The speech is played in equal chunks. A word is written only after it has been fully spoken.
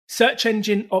Search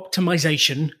engine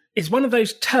optimization is one of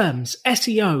those terms,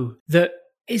 SEO, that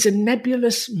is a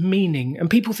nebulous meaning. And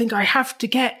people think, I have to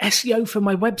get SEO for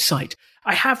my website.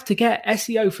 I have to get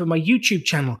SEO for my YouTube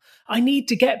channel. I need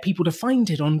to get people to find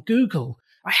it on Google.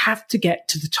 I have to get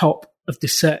to the top of the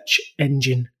search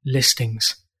engine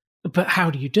listings. But how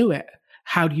do you do it?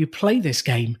 How do you play this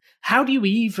game? How do you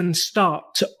even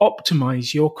start to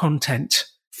optimize your content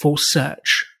for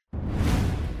search?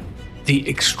 The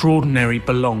extraordinary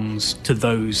belongs to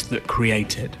those that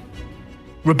create it.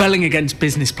 Rebelling against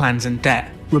business plans and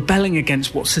debt, rebelling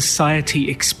against what society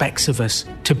expects of us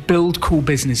to build cool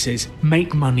businesses,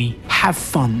 make money, have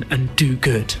fun, and do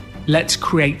good. Let's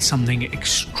create something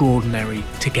extraordinary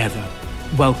together.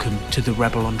 Welcome to the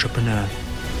Rebel Entrepreneur.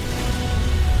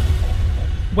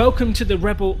 Welcome to the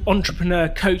Rebel Entrepreneur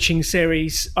Coaching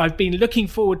Series. I've been looking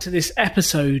forward to this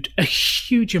episode a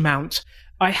huge amount.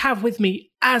 I have with me,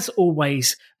 as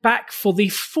always, back for the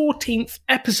 14th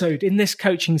episode in this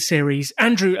coaching series,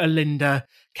 Andrew Alinda,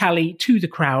 Callie to the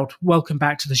crowd. Welcome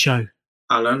back to the show.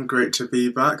 Alan, great to be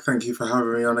back. Thank you for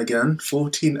having me on again.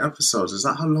 14 episodes. Is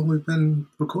that how long we've been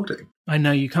recording? I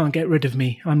know, you can't get rid of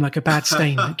me. I'm like a bad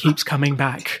stain that keeps coming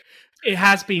back. It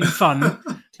has been fun.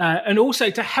 And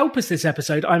also to help us this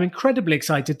episode, I'm incredibly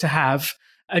excited to have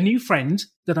a new friend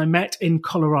that I met in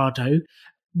Colorado.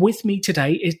 With me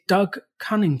today is Doug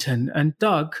Cunnington, and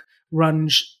Doug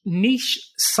runs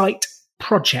Niche Site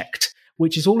Project,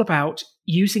 which is all about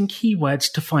using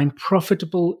keywords to find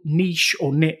profitable niche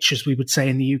or niche, as we would say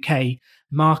in the UK,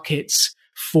 markets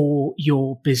for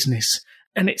your business.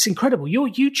 And it's incredible. Your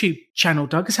YouTube channel,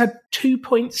 Doug, has had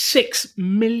 2.6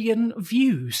 million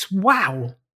views.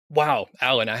 Wow. Wow,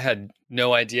 Alan, I had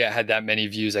no idea I had that many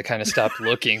views. I kind of stopped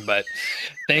looking, but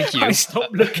thank you. I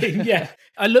stopped looking, yeah.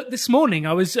 I looked this morning.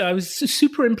 I was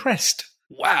super impressed.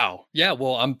 Wow. Yeah,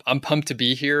 well, I'm pumped to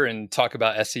be here and talk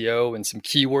about SEO and some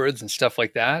keywords and stuff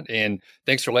like that. And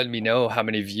thanks for letting me know how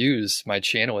many views my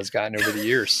channel has gotten over the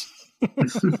years.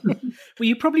 Well,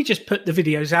 you probably just put the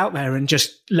videos out there and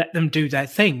just let them do their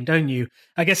thing, don't you?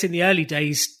 I guess in the early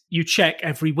days, you check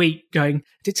every week going,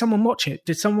 did someone watch it?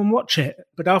 Did someone watch it?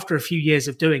 But after a few years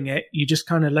of doing it, you just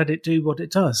kind of let it do what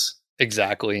it does.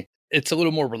 Exactly. It's a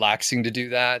little more relaxing to do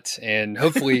that. And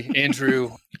hopefully,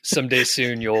 Andrew, someday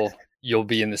soon, you'll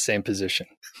be in the same position.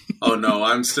 Oh no,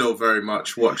 I'm still very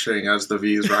much watching as the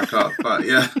views rack up. But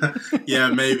yeah,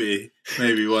 maybe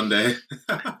one day.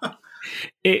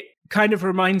 It kind of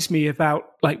reminds me about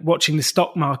like watching the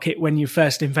stock market when you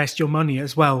first invest your money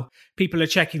as well. People are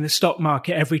checking the stock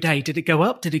market every day. Did it go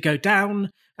up? Did it go down?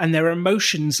 And their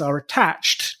emotions are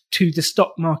attached to the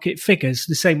stock market figures.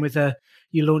 The same with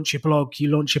you launch your blog, you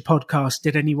launch your podcast.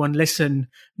 Did anyone listen?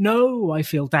 No, I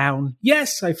feel down.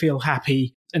 Yes, I feel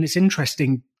happy. And it's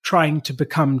interesting trying to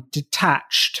become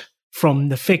detached from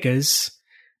the figures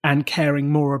and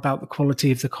caring more about the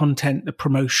quality of the content, the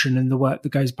promotion, and the work that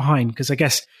goes behind. Because I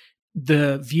guess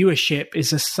the viewership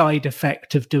is a side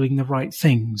effect of doing the right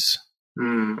things.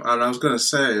 And I was going to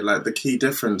say, like, the key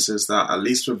difference is that at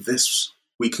least with this,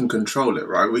 we can control it,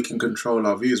 right? We can control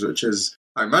our views, which is,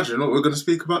 I imagine, what we're going to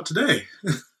speak about today.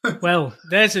 Well,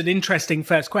 there's an interesting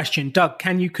first question. Doug,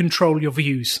 can you control your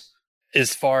views?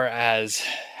 As far as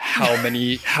how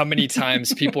many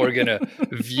times people are going to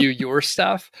view your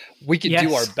stuff, we can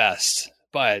do our best.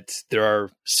 But there are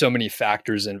so many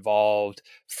factors involved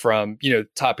from,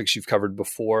 topics you've covered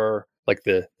before, like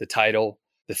the title,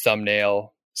 the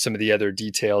thumbnail, some of the other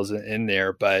details in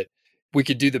there. But we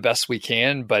could do the best we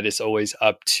can, but it's always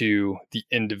up to the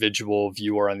individual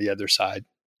viewer on the other side.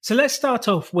 So let's start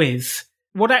off with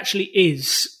what actually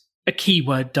is a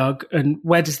keyword, Doug, and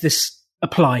where does this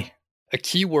apply? A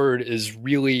keyword is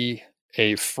really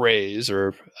a phrase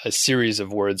or a series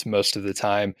of words most of the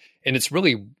time. And it's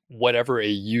really whatever a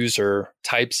user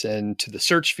types into the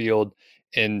search field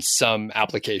in some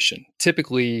application.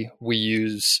 Typically, we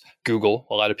use Google.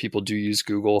 A lot of people do use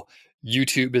Google.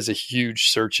 YouTube is a huge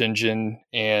search engine,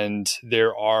 and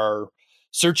there are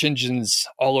search engines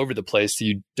all over the place that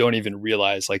you don't even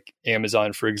realize, like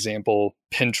Amazon, for example.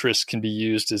 Pinterest can be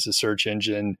used as a search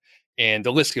engine, and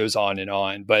the list goes on and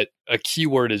on. But a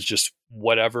keyword is just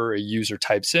whatever a user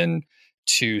types in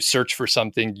to search for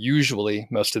something. Usually,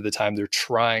 most of the time, they're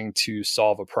trying to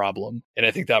solve a problem. And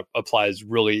I think that applies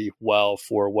really well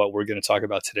for what we're going to talk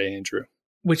about today, Andrew.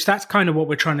 Which that's kind of what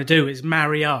we're trying to do, is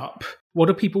marry up what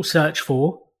do people search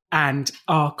for, and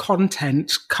our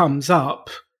content comes up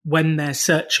when they're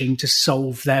searching to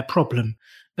solve their problem.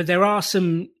 But there are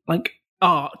some like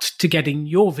art to getting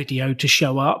your video to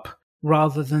show up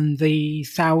rather than the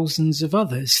thousands of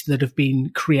others that have been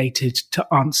created to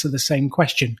answer the same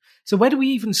question. So where do we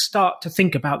even start to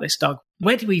think about this, Doug?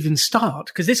 Where do we even start?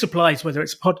 Because this applies whether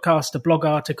it's a podcast, a blog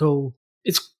article.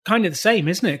 It's kind of the same,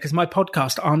 isn't it? Because my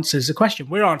podcast answers a question.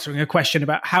 We're answering a question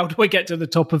about how do I get to the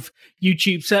top of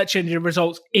YouTube search engine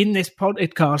results in this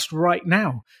podcast right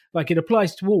now? Like, it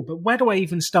applies to all. But where do I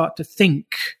even start to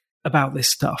think about this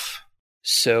stuff?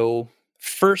 So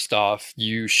first off,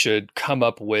 you should come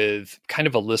up with kind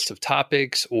of a list of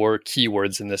topics or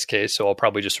keywords in this case. So I'll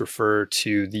probably just refer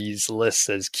to these lists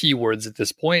as keywords at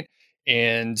this point.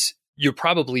 And you're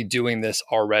probably doing this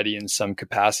already in some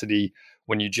capacity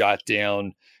when you jot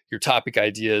down your topic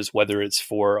ideas, whether it's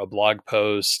for a blog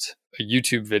post, a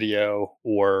YouTube video,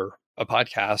 or a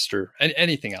podcast, or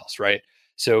anything else, right?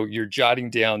 So you're jotting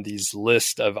down these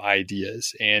list of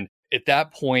ideas. And at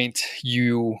that point,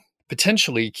 you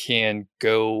potentially can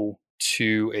go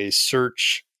to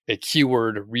a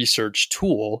keyword research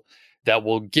tool that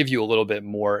will give you a little bit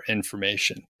more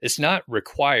information. It's not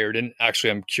required. And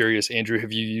actually, I'm curious, Andrew,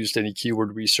 have you used any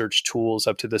keyword research tools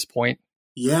up to this point?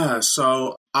 Yeah,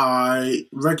 so I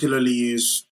regularly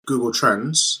use Google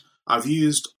Trends. I've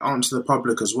used Answer the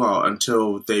Public as well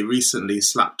until they recently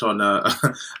slapped on a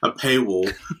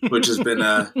paywall, which has been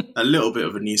a little bit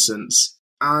of a nuisance.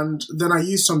 And then I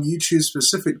use some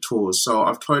YouTube-specific tools. So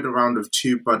I've toyed around with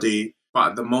TubeBuddy, but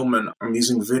at the moment I'm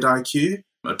using vidIQ,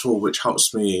 a tool which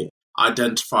helps me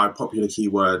identify popular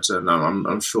keywords. And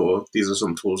I'm sure these are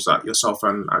some tools that yourself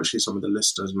and actually some of the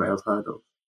listeners may have heard of.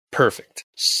 Perfect.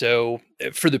 So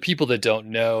for the people that don't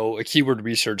know, a keyword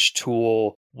research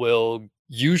tool will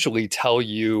usually tell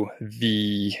you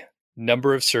the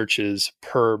number of searches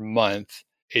per month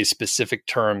a specific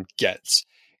term gets.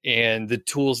 And the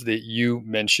tools that you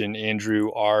mentioned,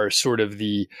 Andrew, are sort of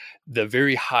the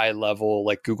very high level,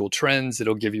 like Google Trends.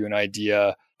 It'll give you an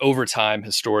idea over time,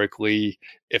 historically,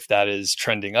 if that is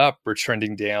trending up or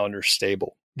trending down or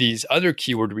stable. These other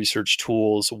keyword research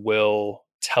tools will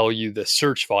tell you the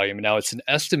search volume. Now, it's an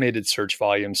estimated search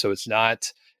volume, so it's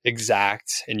not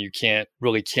exact, and you can't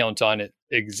really count on it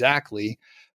exactly,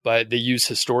 but they use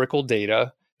historical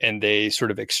data and they sort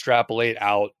of extrapolate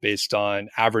out based on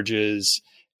averages,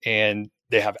 and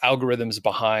they have algorithms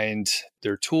behind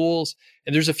their tools.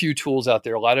 And there's a few tools out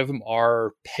there. A lot of them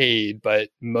are paid, but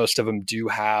most of them do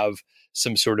have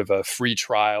some sort of a free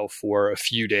trial for a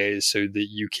few days so that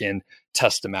you can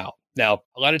test them out. Now,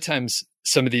 a lot of times,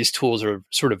 some of these tools are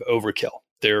sort of overkill.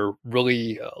 They're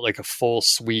really like a full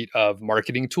suite of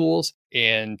marketing tools.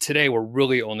 And today we're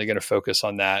really only going to focus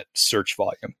on that search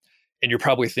volume. And you're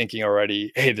probably thinking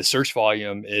already, hey, the search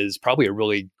volume is probably a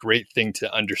really great thing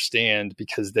to understand,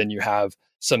 because then you have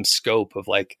some scope of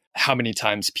like how many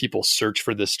times people search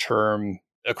for this term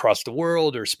across the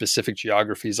world or specific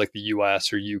geographies like the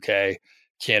US or UK,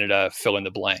 Canada, fill in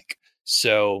the blank.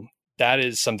 So that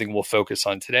is something we'll focus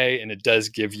on today. And it does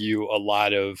give you a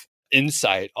lot of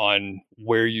insight on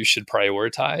where you should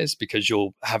prioritize, because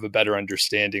you'll have a better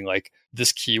understanding, like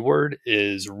this keyword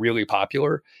is really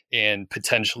popular and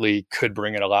potentially could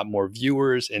bring in a lot more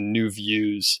viewers and new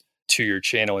views to your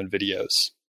channel and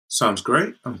videos. Sounds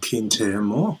great. I'm keen to hear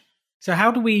more. So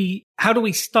how do we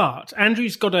start?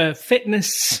 Andrew's got a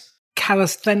fitness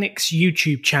calisthenics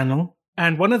YouTube channel.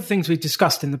 And one of the things we've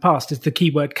discussed in the past is the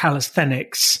keyword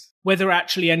calisthenics. Whether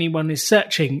actually anyone is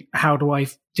searching, how do I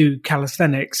do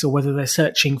calisthenics, or whether they're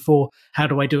searching for how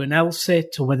do I do an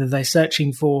L-sit, or whether they're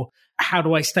searching for how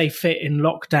do I stay fit in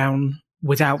lockdown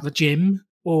without the gym,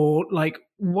 or like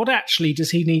what actually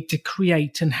does he need to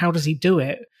create and how does he do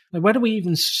it? Like, where do we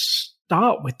even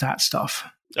start with that stuff?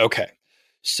 Okay.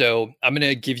 So I'm going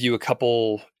to give you a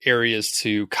couple areas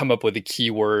to come up with the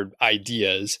keyword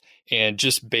ideas. And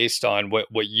just based on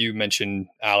what you mentioned,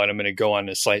 Alan, I'm going to go on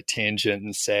a slight tangent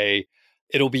and say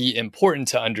it'll be important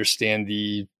to understand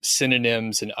the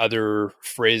synonyms and other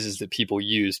phrases that people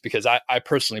use, because I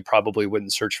personally probably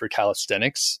wouldn't search for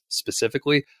calisthenics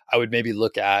specifically. I would maybe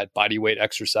look at body weight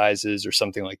exercises or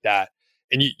something like that.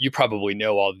 And you probably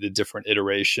know all the different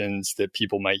iterations that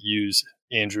people might use,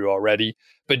 Andrew, already.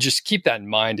 But just keep that in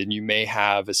mind. And you may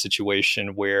have a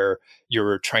situation where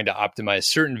you're trying to optimize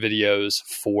certain videos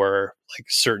for like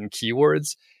certain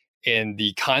keywords, and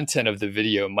the content of the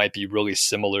video might be really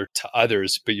similar to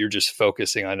others, but you're just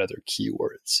focusing on other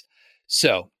keywords.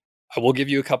 So I will give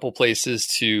you a couple places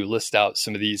to list out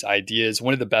some of these ideas.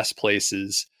 One of the best place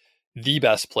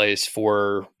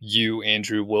for you,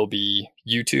 Andrew, will be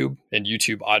YouTube and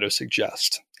YouTube Auto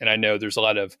Suggest. And I know there's a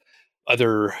lot of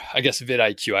other, I guess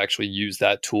vidIQ actually used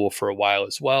that tool for a while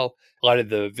as well. A lot of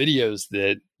the videos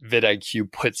that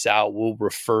vidIQ puts out will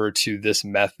refer to this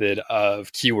method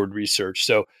of keyword research.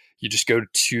 So You just go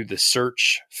to the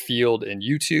search field in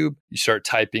YouTube. You start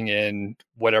typing in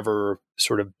whatever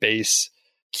sort of base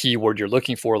keyword you're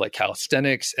looking for, like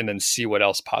calisthenics, and then see what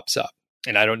else pops up.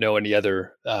 And I don't know any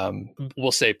other,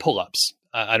 we'll say pull-ups.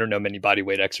 I don't know many body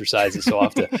weight exercises, so I'll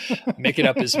have to make it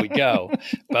up as we go.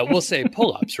 But we'll say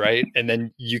pull-ups, right? And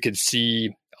then you can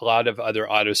see a lot of other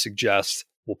auto-suggests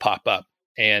will pop up.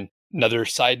 And another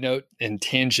side note and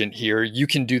tangent here, you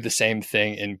can do the same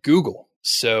thing in Google.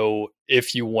 So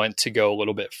if you want to go a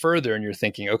little bit further and you're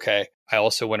thinking, okay, I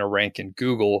also want to rank in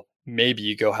Google, maybe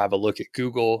you go have a look at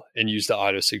Google and use the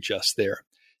auto-suggest there.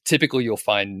 Typically, you'll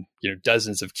find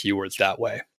dozens of keywords that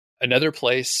way. Another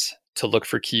place to look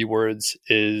for keywords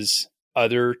is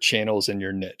other channels in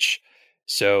your niche.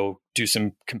 So do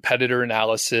some competitor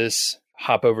analysis,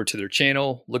 hop over to their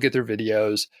channel, look at their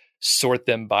videos, sort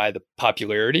them by the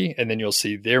popularity, and then you'll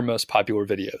see their most popular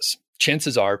videos.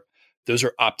 Chances are those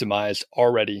are optimized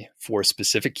already for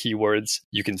specific keywords.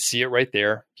 You can see it right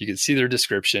there. You can see their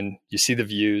description. You see the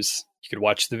views. You could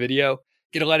watch the video,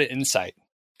 get a lot of insight.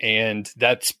 And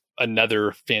that's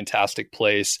another fantastic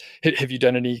place. Have you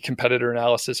done any competitor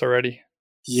analysis already?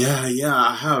 Yeah,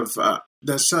 I have.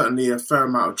 There's certainly a fair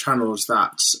amount of channels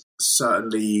that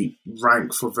certainly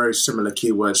rank for very similar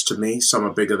keywords to me. Some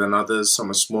are bigger than others,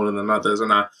 some are smaller than others.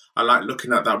 And I like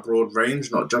looking at that broad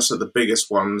range, not just at the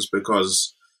biggest ones,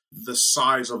 because the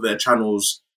size of their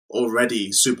channels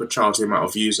already supercharge the amount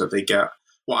of views that they get.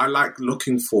 What I like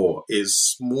looking for is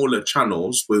smaller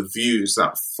channels with views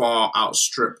that far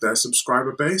outstrip their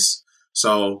subscriber base.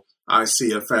 So I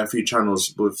see a fair few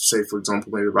channels with, say, for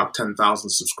example, maybe about 10,000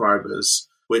 subscribers,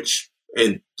 which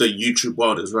in the YouTube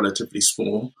world is relatively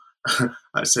small.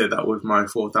 I say that with my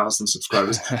 4,000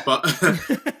 subscribers. But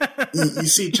you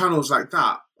see channels like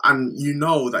that, and you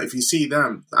know that if you see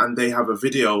them and they have a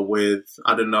video with,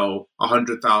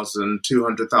 100,000,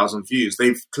 200,000 views,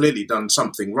 they've clearly done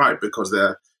something right because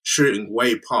they're shooting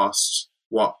way past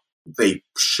what they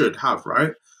should have,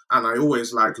 right? And I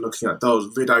always like looking at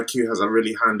those. vidIQ has a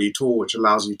really handy tool which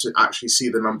allows you to actually see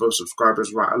the number of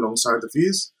subscribers right alongside the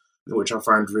views, which I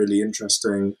find really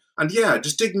interesting. And yeah,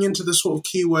 just digging into the sort of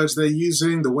keywords they're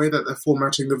using, the way that they're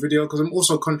formatting the video, because I'm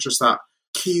also conscious that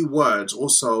keywords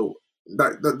also,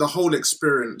 like the whole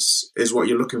experience is what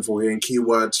you're looking for here, and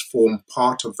keywords form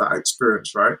part of that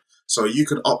experience, right? So you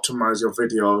could optimize your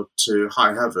video to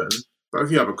high heaven, but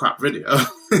if you have a crap video,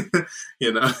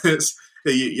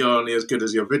 you're only as good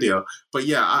as your video. But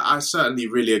yeah, I certainly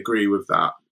really agree with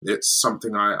that. It's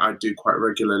something I do quite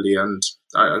regularly, and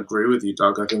I agree with you,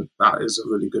 Doug. I think that is a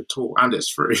really good tool, and it's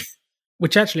free.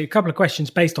 Which actually, a couple of questions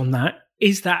based on that.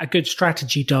 Is that a good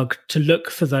strategy, Doug, to look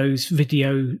for those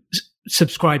video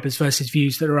subscribers versus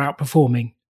views that are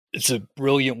outperforming? It's a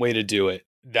brilliant way to do it.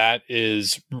 That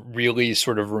is really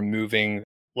sort of removing,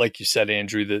 like you said,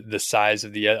 Andrew, the size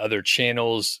of the other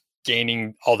channels,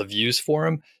 gaining all the views for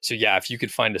them. So yeah, if you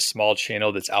could find a small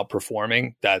channel that's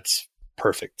outperforming, that's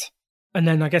perfect. And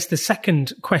then I guess the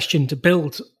second question to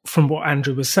build from what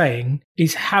Andrew was saying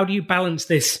is, how do you balance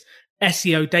this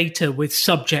SEO data with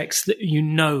subjects that you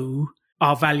know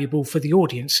are valuable for the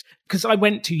audience? Because I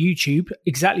went to YouTube,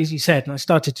 exactly as you said, and I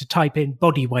started to type in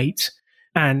body weight,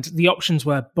 and the options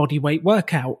were body weight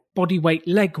workout, body weight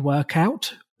leg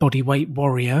workout, body weight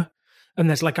warrior, and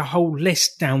there's like a whole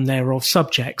list down there of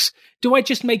subjects. Do I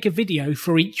just make a video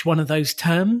for each one of those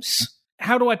terms?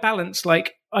 How do I balance,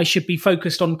 like, I should be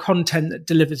focused on content that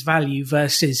delivers value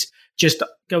versus just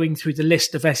going through the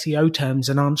list of SEO terms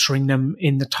and answering them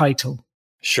in the title?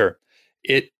 Sure.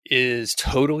 It is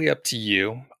totally up to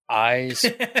you. I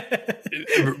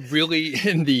really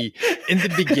in the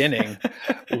beginning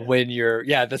when you're,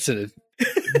 that's the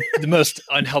most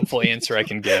unhelpful answer I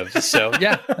can give. So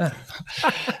yeah,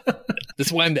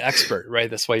 that's why I'm the expert, right?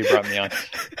 That's why you brought me on.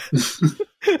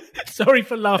 Sorry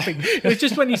for laughing. It was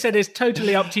just when you said it's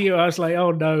totally up to you, I was like,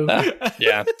 oh no.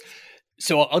 Yeah.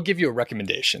 So I'll give you a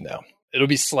recommendation though. It'll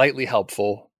be slightly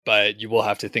helpful, but you will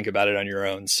have to think about it on your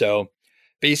own. So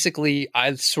basically,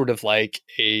 I sort of like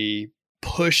a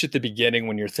push at the beginning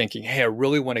when you're thinking, hey, I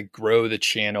really want to grow the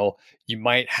channel. You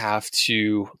might have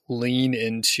to lean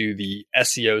into the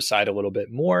SEO side a little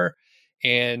bit more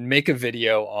and make a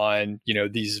video on,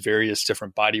 these various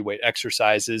different body weight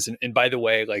exercises. And by the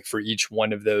way, like for each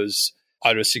one of those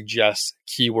auto-suggest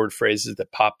keyword phrases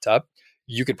that popped up,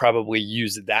 you could probably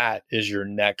use that as your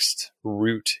next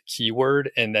root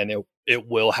keyword. And then it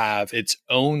will have its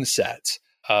own set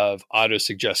of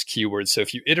auto-suggest keywords. So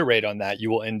if you iterate on that, you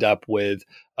will end up with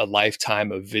a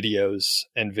lifetime of videos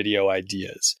and video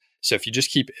ideas. So if you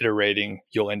just keep iterating,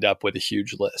 you'll end up with a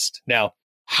huge list. Now,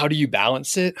 how do you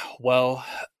balance it? Well,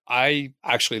 I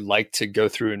actually like to go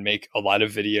through and make a lot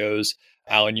of videos.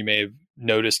 Alan, you may have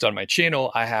noticed on my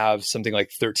channel, I have something like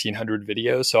 1,300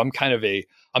 videos. So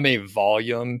I'm a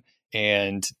volume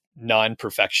and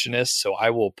non-perfectionist. So I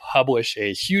will publish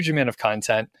a huge amount of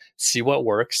content, see what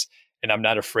works. And I'm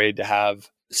not afraid to have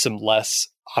some less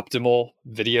optimal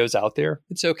videos out there.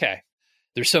 It's okay.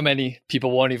 There's so many,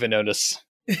 people won't even notice.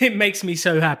 It makes me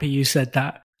so happy you said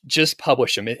that. Just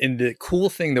publish them. And the cool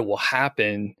thing that will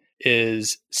happen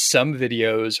is some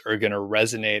videos are going to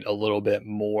resonate a little bit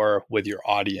more with your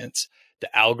audience.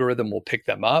 The algorithm will pick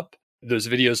them up. Those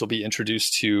videos will be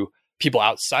introduced to people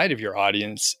outside of your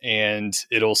audience and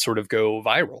it'll sort of go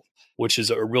viral, which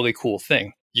is a really cool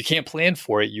thing. You can't plan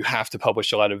for it. You have to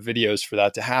publish a lot of videos for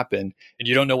that to happen. And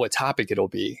you don't know what topic it'll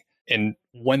be. And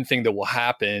one thing that will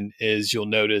happen is you'll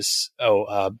notice,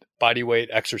 body weight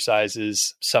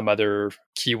exercises, some other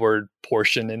keyword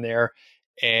portion in there.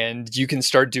 And you can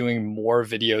start doing more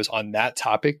videos on that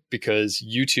topic because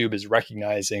YouTube is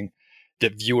recognizing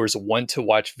that viewers want to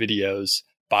watch videos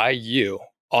by you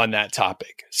on that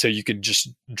topic. So you could just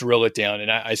drill it down.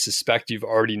 And I suspect you've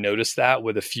already noticed that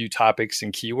with a few topics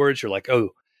and keywords. You're like, oh,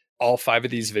 all 5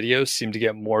 of these videos seem to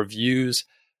get more views.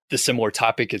 The similar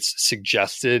topic is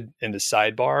suggested in the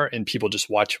sidebar and people just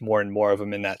watch more and more of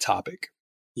them in that topic.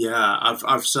 Yeah,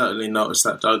 I've certainly noticed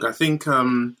that, Doug. I think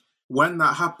when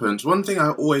that happens, one thing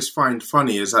I always find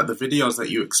funny is that the videos that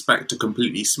you expect to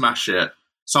completely smash it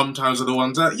sometimes are the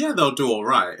ones that, yeah, they'll do all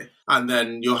right. And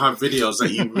then you'll have videos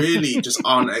that you really just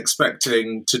aren't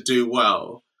expecting to do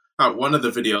well. One of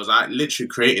the videos I literally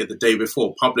created the day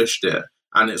before, published it,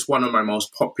 and it's one of my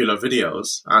most popular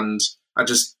videos. And I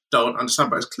just don't understand,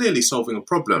 but it's clearly solving a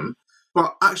problem.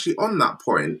 But actually on that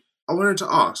point, I wanted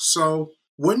to ask, so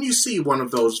when you see one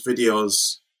of those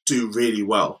videos do really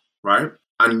well, right?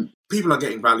 And people are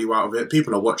getting value out of it,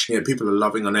 people are watching it, people are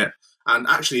loving on it. And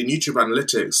actually in YouTube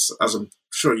analytics, as I'm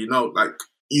sure you know, like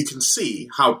you can see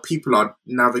how people are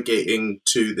navigating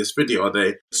to this video. Are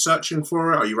they searching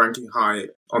for it? Are you ranking high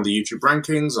on the YouTube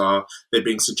rankings? Are they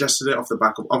being suggested it off the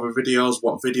back of other videos?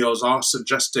 What videos are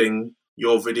suggesting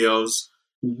your videos?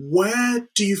 Where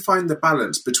do you find the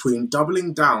balance between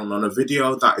doubling down on a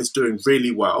video that is doing really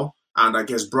well and I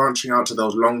guess branching out to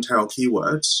those long tail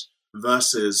keywords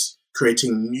versus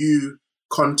creating new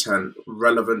content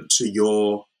relevant to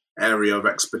your area of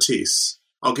expertise?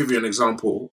 I'll give you an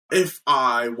example. If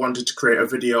I wanted to create a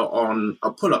video on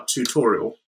a pull-up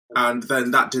tutorial and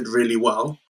then that did really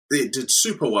well, it did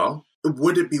super well,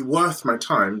 would it be worth my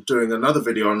time doing another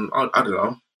video on, I don't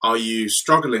know, are you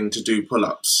struggling to do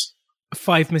pull-ups?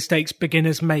 5 mistakes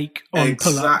beginners make on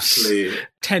pull-ups. Exactly.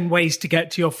 10 ways to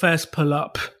get to your first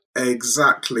pull-up.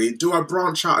 Exactly. Do I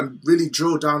branch out and really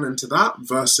drill down into that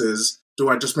versus do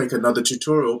I just make another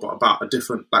tutorial but about a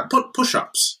different, like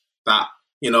push-ups that,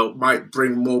 you know, might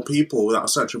bring more people that are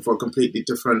searching for a completely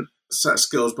different set of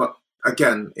skills. But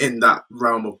again, in that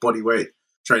realm of body weight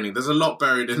training, there's a lot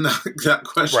buried in that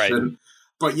question. Right.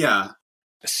 But yeah.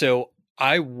 So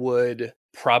I would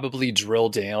probably drill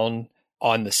down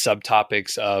on the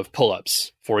subtopics of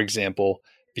pull-ups, for example,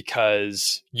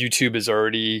 because YouTube is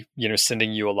already, you know,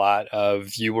 sending you a lot of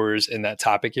viewers in that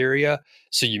topic area.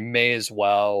 So you may as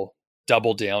well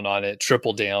double down on it,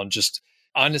 triple down. Just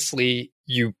honestly,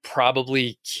 you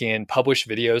probably can publish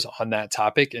videos on that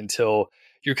topic until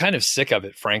you're kind of sick of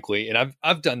it, frankly. And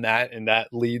I've done that, and that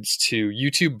leads to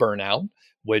YouTube burnout,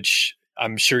 which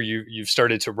I'm sure you've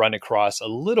started to run across a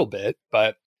little bit.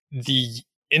 But the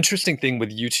interesting thing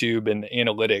with YouTube and the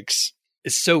analytics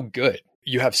is so good.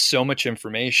 You have so much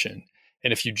information.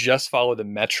 And if you just follow the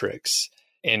metrics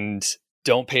and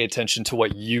don't pay attention to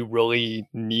what you really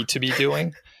need to be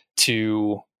doing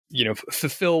to, you know,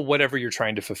 fulfill whatever you're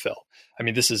trying to fulfill. I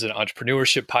mean, this is an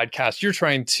entrepreneurship podcast. You're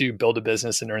trying to build a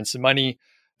business and earn some money,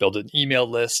 build an email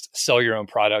list, sell your own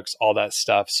products, all that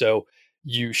stuff. So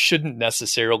you shouldn't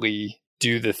necessarily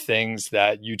do the things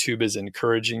that YouTube is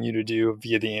encouraging you to do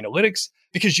via the analytics,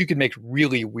 because you can make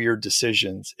really weird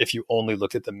decisions if you only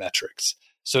look at the metrics.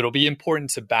 So it'll be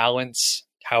important to balance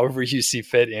however you see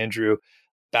fit, Andrew,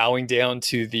 bowing down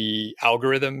to the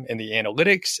algorithm and the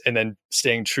analytics, and then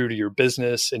staying true to your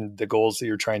business and the goals that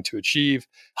you're trying to achieve,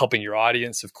 helping your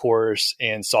audience, of course,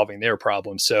 and solving their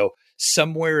problems. So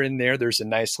somewhere in there, there's a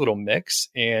nice little mix.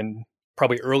 And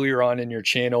probably earlier on in your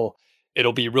channel,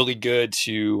 it'll be really good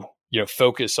to, you know,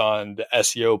 focus on the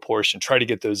SEO portion, try to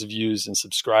get those views and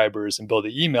subscribers and build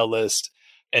an email list.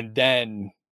 And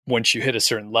then once you hit a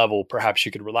certain level, perhaps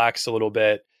you could relax a little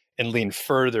bit and lean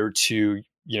further to,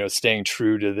 you know, staying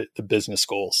true to the business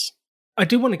goals. I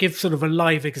do want to give sort of a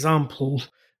live example.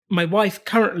 My wife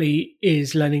currently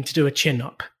is learning to do a chin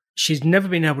up. She's never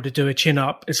been able to do a chin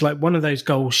up. It's like one of those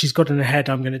goals she's got in her head,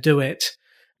 I'm going to do it.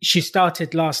 She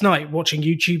started last night watching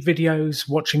YouTube videos,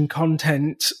 watching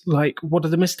content, like, what are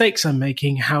the mistakes I'm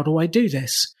making? How do I do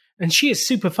this? And she is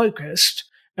super focused,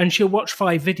 and she'll watch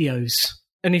 5 videos.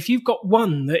 And if you've got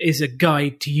one that is a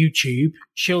guide to YouTube,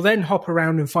 she'll then hop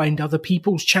around and find other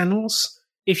people's channels.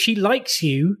 If she likes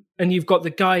you and you've got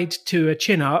the guide to a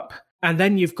chin up, and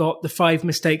then you've got the 5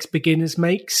 mistakes beginners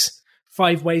makes,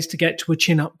 5 ways to get to a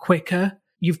chin up quicker,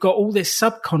 you've got all this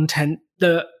sub content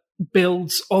that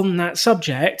builds on that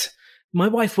subject. My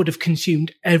wife would have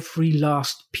consumed every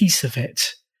last piece of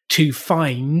it to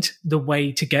find the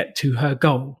way to get to her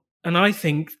goal. And I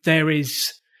think there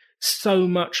is so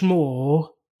much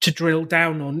more to drill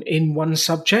down on in one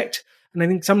subject. And I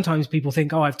think sometimes people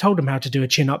think, oh, I've told them how to do a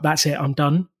chin up. That's it. I'm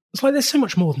done. It's like, there's so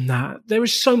much more than that. There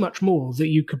is so much more that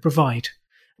you could provide.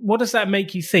 What does that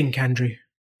make you think, Andrew?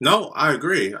 No, I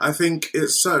agree. I think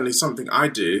it's certainly something I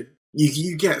do.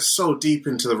 You get so deep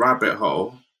into the rabbit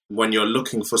hole when you're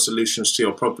looking for solutions to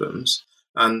your problems.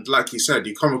 And like you said,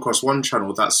 you come across one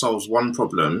channel that solves one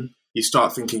problem. You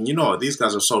start thinking, these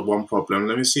guys have solved one problem.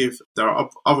 Let me see if there are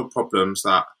other problems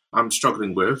that I'm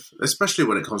struggling with, especially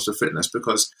when it comes to fitness,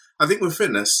 because I think with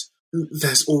fitness,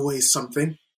 there's always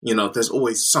something. There's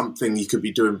always something you could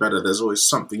be doing better. There's always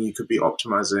something you could be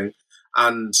optimizing.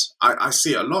 And I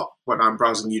see it a lot when I'm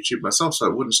browsing YouTube myself, so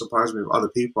it wouldn't surprise me if other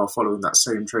people are following that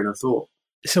same train of thought.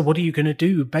 So what are you going to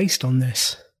do based on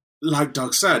this? Like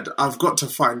Doug said, I've got to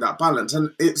find that balance.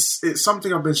 And it's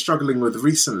something I've been struggling with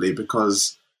recently,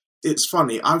 because it's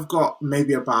funny. I've got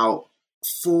maybe about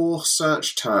 4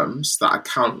 search terms that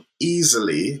account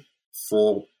easily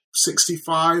for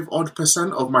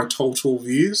 65% of my total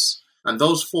views. And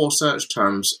those 4 search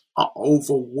terms are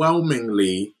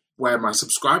overwhelmingly where my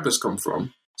subscribers come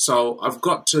from. So I've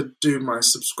got to do my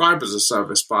subscribers a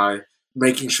service by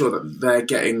making sure that they're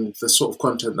getting the sort of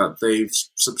content that they've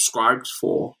subscribed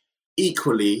for.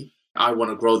 Equally, I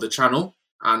want to grow the channel,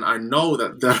 and I know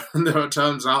that there are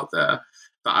terms out there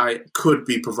that I could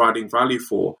be providing value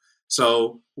for.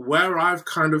 So where I've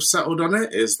kind of settled on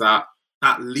it is that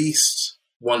at least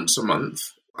once a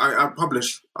month, I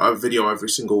publish a video every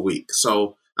single week.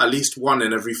 So at least 1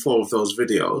 in every 4 of those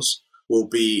videos will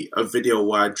be a video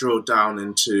where I drill down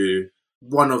into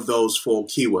one of those 4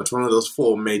 keywords, one of those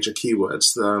 4 major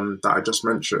keywords that I just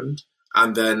mentioned.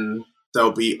 And then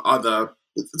there'll be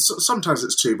sometimes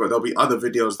it's 2, but there'll be other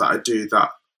videos that I do that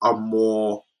are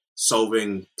more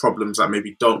solving problems that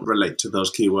maybe don't relate to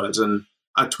those keywords. And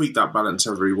I tweak that balance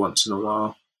every once in a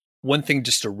while. One thing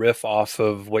just to riff off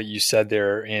of what you said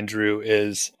there, Andrew,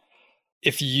 is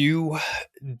if you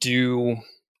do,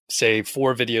 say,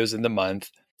 4 videos in the month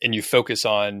and you focus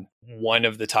on one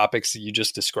of the topics that you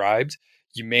just described,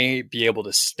 you may be able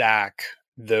to stack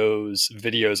those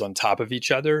videos on top of each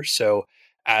other. So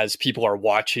as people are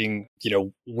watching,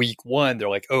 week 1, they're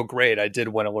like, oh, great, I did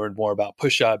want to learn more about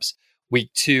push-ups.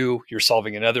 Week 2, you're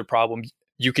solving another problem.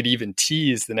 You could even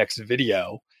tease the next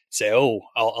video, say, oh,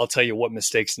 I'll tell you what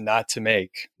mistakes not to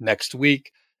make next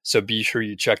week. So be sure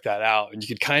you check that out. And you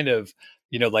could kind of,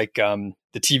 like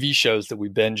the TV shows that we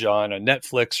binge on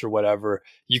Netflix or whatever,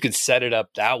 you could set it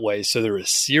up that way so they're a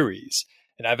series.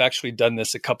 And I've actually done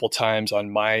this a couple times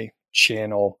on my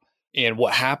channel. And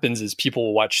what happens is people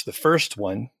will watch the first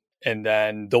one and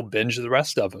then they'll binge the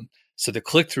rest of them. So the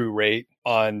click-through rate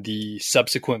on the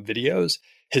subsequent videos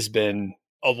has been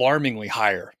alarmingly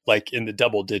higher, like in the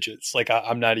double digits. Like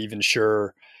I'm not even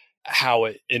sure how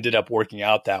it ended up working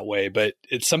out that way, but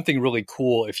it's something really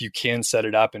cool if you can set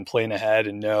it up and plan ahead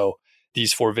and know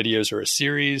these 4 videos are a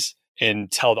series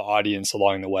and tell the audience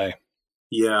along the way.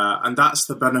 Yeah, and that's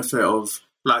the benefit of,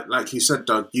 like you said,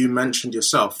 Doug, you mentioned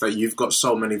yourself that you've got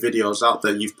so many videos out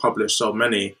there, you've published so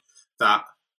many, that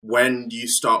when you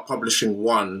start publishing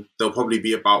one, there'll probably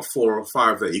be about 4 or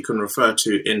 5 that you can refer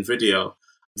to in video.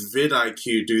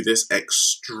 vidIQ do this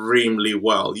extremely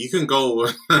well. You can go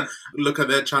look at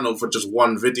their channel for just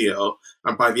one video,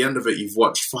 and by the end of it, you've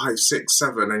watched 5, 6,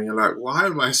 7, and you're like, why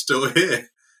am I still here?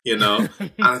 And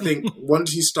I think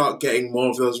once you start getting more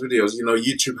of those videos,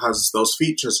 YouTube has those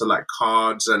features, so like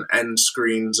cards and end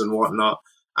screens and whatnot.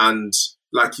 And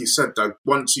like you said, Doug,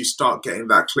 once you start getting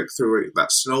that click-through rate,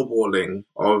 that snowballing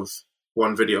of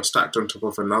one video stacked on top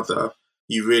of another,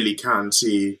 you really can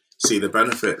see the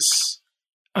benefits.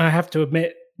 I have to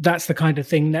admit, that's the kind of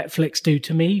thing Netflix do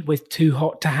to me with Too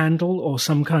Hot to Handle, or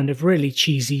some kind of really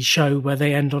cheesy show where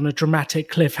they end on a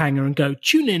dramatic cliffhanger and go,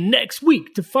 tune in next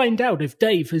week to find out if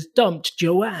Dave has dumped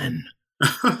Joanne.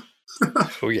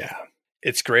 Oh, yeah.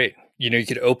 It's great. You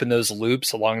could open those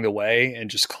loops along the way and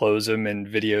just close them in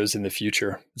videos in the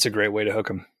future. It's a great way to hook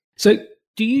them. So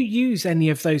Do you use any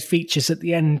of those features at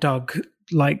the end, Doug,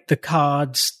 like the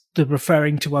cards, the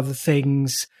referring to other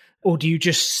things, or do you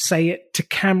just say it to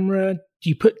camera? Do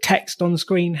you put text on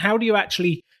screen? How do you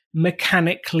actually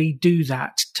mechanically do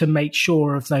that to make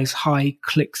sure of those high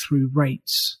click-through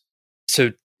rates?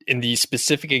 So in the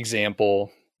specific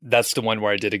example, that's the one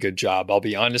where I did a good job. I'll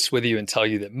be honest with you and tell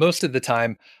you that most of the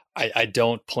time, I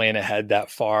don't plan ahead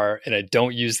that far, and I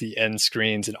don't use the end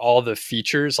screens and all the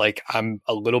features. Like, I'm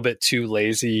a little bit too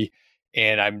lazy,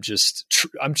 and I'm just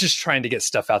trying to get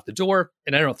stuff out the door,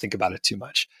 and I don't think about it too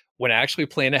much. When I actually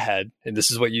plan ahead, and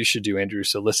this is what you should do, Andrew.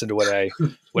 So listen to what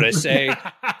I say.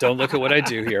 Don't look at what I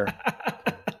do here.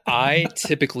 I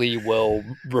typically will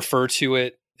refer to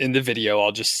it in the video.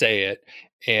 I'll just say it.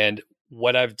 And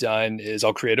what I've done is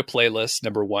I'll create a playlist,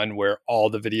 number one, where all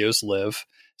the videos live.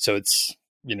 So it's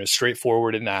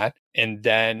straightforward in that. And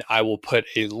then I will put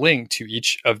a link to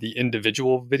each of the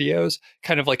individual videos,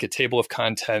 kind of like a table of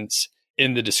contents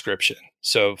in the description.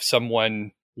 So if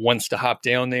someone wants to hop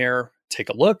down there, take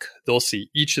a look, they'll see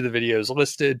each of the videos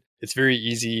listed. It's very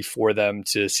easy for them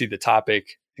to see the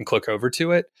topic and click over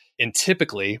to it. And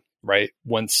typically, right,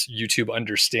 once YouTube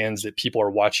understands that people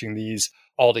are watching these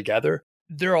all together,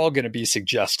 they're all going to be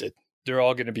suggested. They're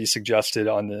all going to be suggested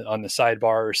on the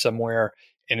sidebar or somewhere.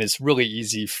 And it's really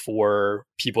easy for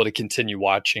people to continue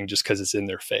watching just because it's in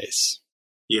their face.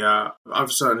 Yeah,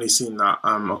 I've certainly seen that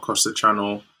across the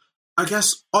channel. I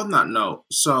guess on that note,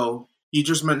 so you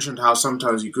just mentioned how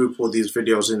sometimes you group all these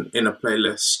videos in a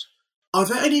playlist. Are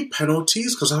there any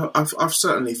penalties? Because I've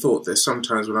certainly thought this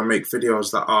sometimes when I make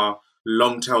videos that are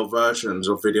long tail versions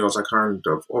of videos I kind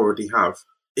of already have.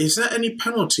 Is there any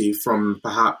penalty from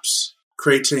perhaps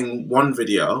creating one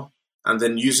video and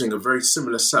then using a very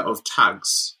similar set of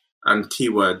tags and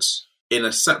keywords in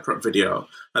a separate video,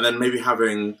 and then maybe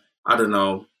having,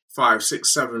 5,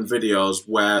 6, 7 videos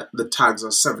where the tags are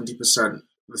 70%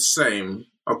 the same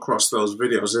across those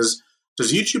videos?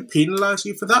 Does YouTube penalize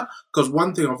you for that? Because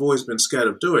one thing I've always been scared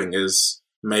of doing is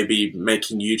maybe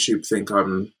making YouTube think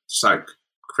I'm just like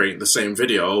creating the same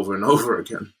video over and over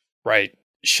again. Right.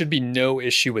 Should be no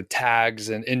issue with tags.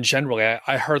 And in general,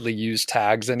 I hardly use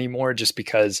tags anymore just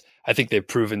because I think they've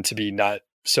proven to be not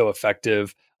so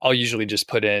effective. I'll usually just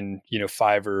put in,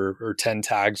 5 or 10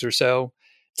 tags or so,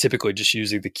 typically just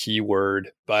using the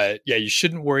keyword. But yeah, you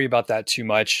shouldn't worry about that too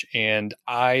much. And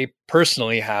I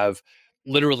personally have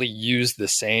literally used the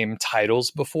same titles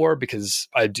before because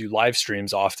I do live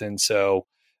streams often. So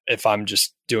if I'm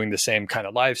just doing the same kind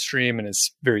of live stream and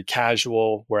it's very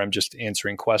casual where I'm just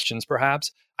answering questions,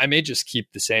 perhaps I may just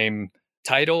keep the same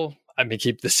title. I may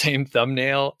keep the same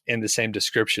thumbnail and the same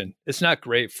description. It's not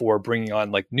great for bringing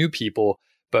on like new people,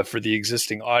 but for the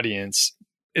existing audience,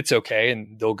 it's okay.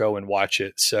 And they'll go and watch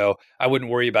it. So I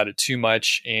wouldn't worry about it too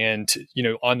much. And,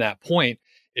 on that point,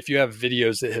 if you have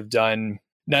videos that have done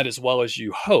not as well as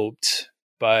you hoped,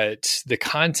 but the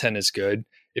content is good,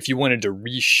 if you wanted to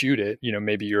reshoot it,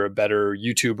 maybe you're a better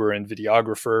YouTuber and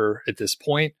videographer at this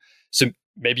point. So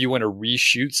maybe you want to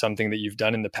reshoot something that you've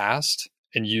done in the past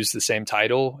and use the same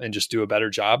title and just do a better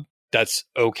job. That's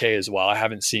okay as well. I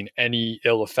haven't seen any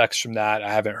ill effects from that.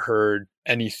 I haven't heard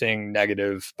anything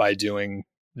negative by doing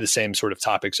the same sort of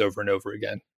topics over and over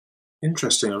again.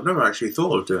 Interesting. I've never actually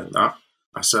thought of doing that.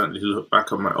 I certainly look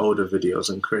back on my older videos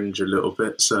and cringe a little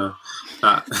bit. So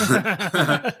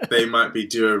that they might be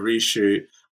due a reshoot.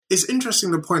 It's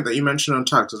interesting the point that you mentioned on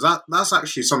tags. That's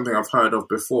actually something I've heard of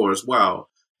before as well,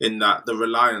 in that the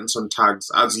reliance on tags,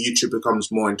 as YouTube becomes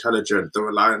more intelligent, the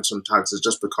reliance on tags is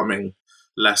just becoming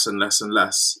less and less and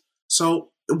less.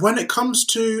 So when it comes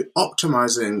to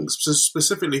optimizing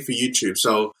specifically for YouTube,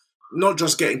 so not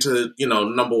just getting to,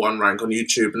 number one rank on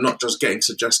YouTube, not just getting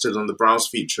suggested on the browse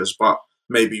features, but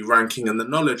maybe ranking in the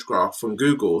knowledge graph from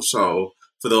Google. So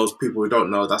for those people who don't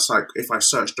know, that's like if I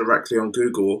search directly on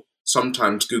Google,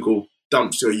 sometimes Google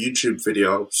dumps your YouTube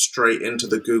video straight into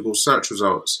the Google search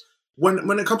results.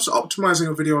 When it comes to optimizing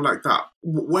a video like that,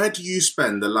 where do you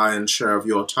spend the lion's share of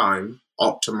your time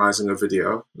optimizing a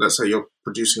video? Let's say you're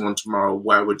producing one tomorrow.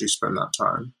 Where would you spend that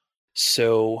time?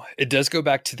 So it does go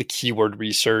back to the keyword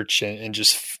research and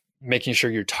just making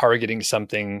sure you're targeting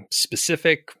something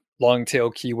specific, long tail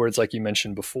keywords like you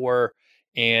mentioned before.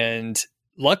 And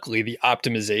luckily, the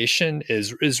optimization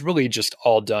is really just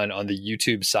all done on the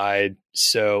YouTube side.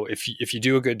 So if you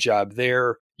do a good job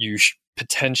there, you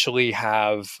potentially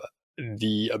have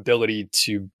the ability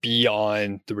to be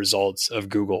on the results of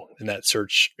Google in that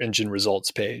search engine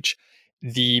results page.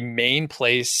 The main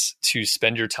place to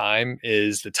spend your time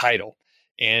is the title.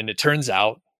 And it turns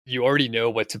out you already know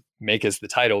what to make as the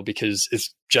title because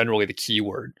it's generally the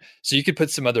keyword. So you could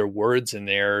put some other words in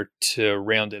there to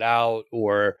round it out,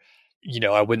 or,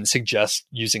 I wouldn't suggest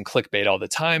using clickbait all the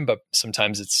time, but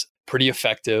sometimes it's pretty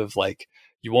effective. Like,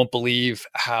 you won't believe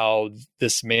how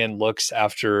this man looks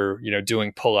after,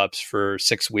 doing pull-ups for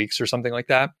 6 weeks or something like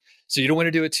that. So you don't want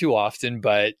to do it too often,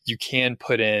 but you can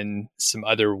put in some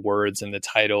other words in the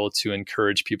title to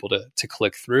encourage people to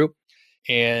click through.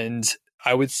 And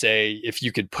I would say if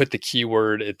you could put the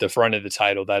keyword at the front of the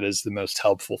title, that is the most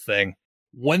helpful thing.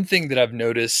 One thing that I've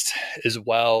noticed as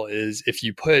well is if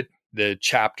you put the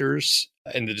chapters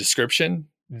in the description,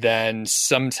 then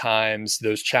sometimes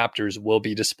those chapters will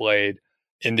be displayed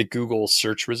in the Google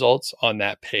search results on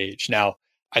that page. Now,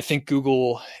 I think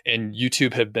Google and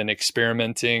YouTube have been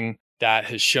experimenting. That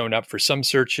has shown up for some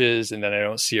searches, and then I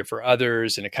don't see it for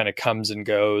others, and it kind of comes and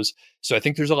goes. So I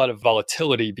think there's a lot of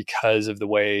volatility because of the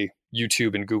way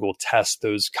YouTube and Google test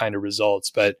those kind of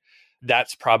results. But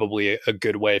that's probably a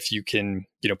good way if you can,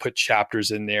 put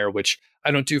chapters in there, which I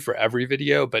don't do for every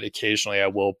video, but occasionally I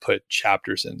will put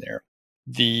chapters in there.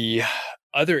 The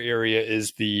other area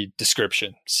is the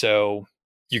description. So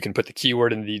you can put the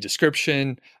keyword in the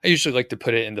description. I usually like to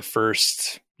put it in the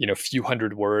first, few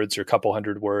hundred words or a couple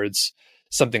hundred words,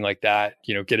 something like that.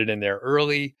 Get it in there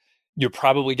early. You're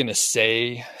probably going to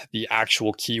say the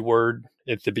actual keyword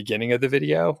at the beginning of the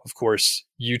video. Of course,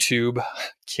 YouTube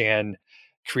can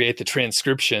create the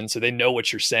transcription so they know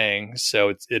what you're saying.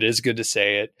 So it is good to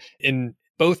say it. In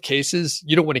both cases,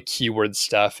 you don't want to keyword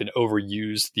stuff and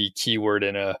overuse the keyword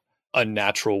in a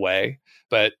unnatural way,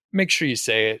 but make sure you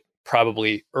say it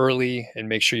probably early and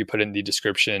make sure you put in the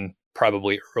description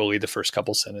probably early, the first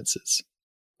couple sentences.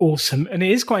 Awesome. And it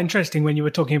is quite interesting when you were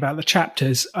talking about the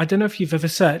chapters. I don't know if you've ever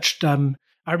searched. I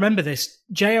remember this.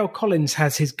 J.L. Collins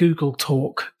has his Google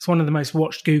Talk. It's one of the most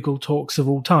watched Google Talks of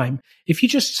all time. If you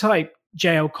just type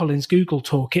J.L. Collins Google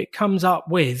Talk, it comes up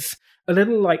with a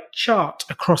little chart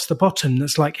across the bottom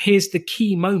that's like, here's the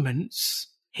key moments,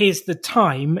 here's the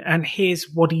time, and here's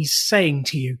what he's saying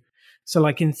to you. So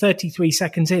in 33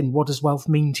 seconds in, what does wealth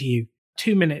mean to you?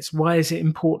 2 minutes, why is it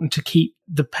important to keep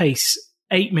the pace?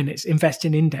 8 minutes, invest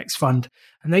in index fund.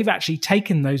 And they've actually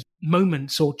taken those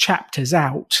moments or chapters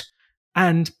out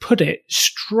and put it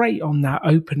straight on that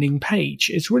opening page.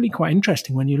 It's really quite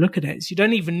interesting when you look at it. So you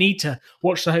don't even need to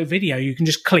watch the whole video. You can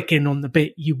just click in on the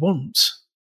bit you want.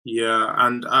 Yeah,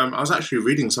 and I was actually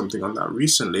reading something on that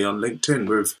recently on LinkedIn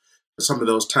with some of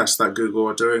those tests that Google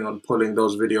are doing on pulling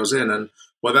those videos in. And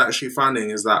what they're actually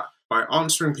finding is that by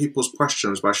answering people's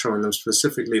questions, by showing them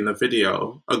specifically in the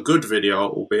video, a good video,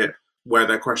 albeit where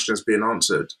their question is being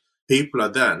answered, people are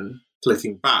then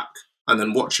clicking back and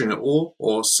then watching it all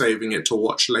or saving it to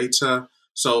watch later.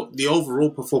 So the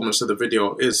overall performance of the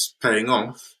video is paying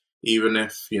off, even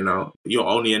if, you're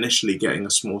only initially getting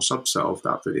a small subset of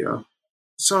that video.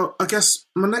 So I guess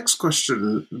my next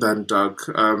question then, Doug,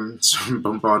 so I'm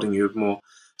bombarding you with more.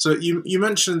 So you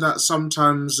mentioned that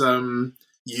sometimes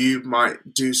you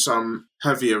might do some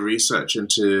heavier research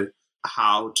into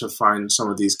how to find some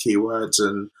of these keywords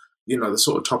and, the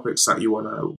sort of topics that you want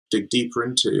to dig deeper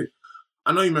into.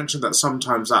 I know you mentioned that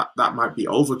sometimes that might be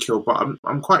overkill, but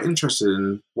I'm quite interested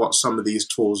in what some of these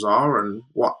tools are and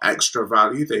what extra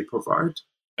value they provide.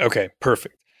 Okay,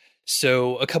 perfect.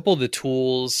 So a couple of the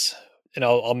tools, and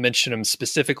I'll mention them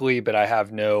specifically, but I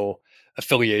have no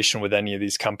affiliation with any of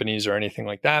these companies or anything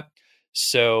like that.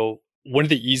 So one of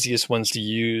the easiest ones to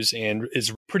use and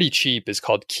is pretty cheap is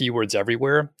called Keywords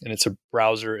Everywhere, and it's a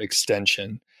browser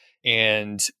extension.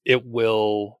 And it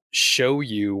will show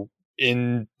you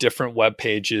in different web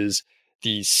pages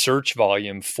the search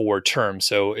volume for terms.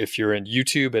 So if you're in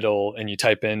YouTube, and you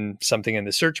type in something in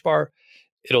the search bar,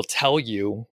 it'll tell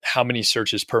you how many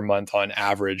searches per month on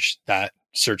average that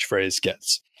search phrase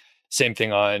gets. Same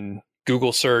thing on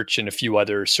Google search and a few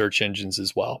other search engines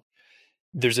as well.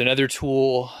 There's another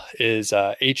tool is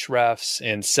Ahrefs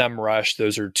and SEMrush.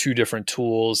 Those are two different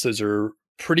tools. Those are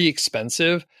pretty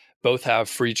expensive. Both have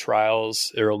free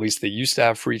trials, or at least they used to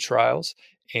have free trials.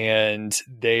 And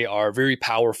they are very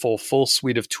powerful, full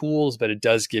suite of tools, but it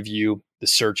does give you the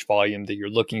search volume that you're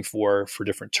looking for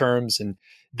different terms. And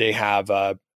they have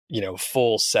a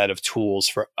full set of tools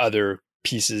for other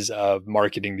pieces of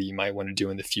marketing that you might want to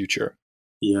do in the future.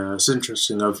 Yeah, it's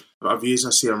interesting. I've used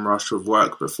SEMrush with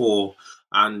work before,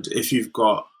 and if you've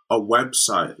got a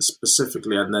website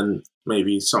specifically and then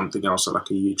maybe something else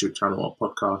like a YouTube channel or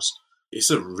podcast, it's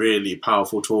a really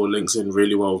powerful tool. It links in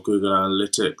really well with Google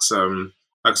Analytics.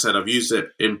 Like I said, I've used it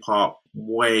in part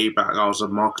way back. I was a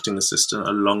marketing assistant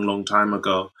a long, long time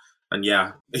ago. And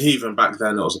yeah, even back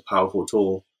then it was a powerful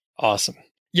tool. Awesome.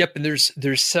 Yep, and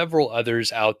there's several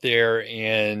others out there,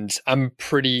 and I'm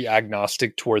pretty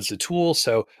agnostic towards the tool.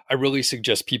 So I really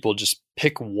suggest people just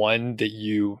pick one that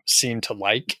you seem to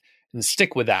like and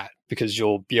stick with that, because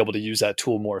you'll be able to use that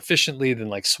tool more efficiently than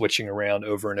like switching around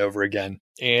over and over again.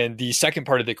 And the second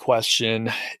part of the question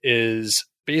is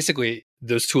basically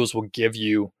those tools will give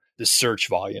you the search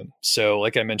volume. So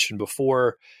like I mentioned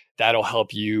before, that'll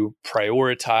help you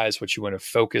prioritize what you want to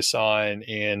focus on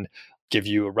and give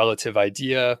you a relative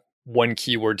idea, one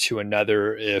keyword to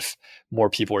another, if more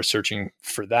people are searching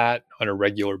for that on a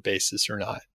regular basis or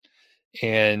not.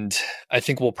 And I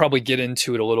think we'll probably get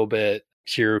into it a little bit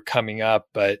here coming up,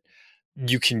 but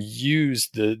you can use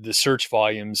the search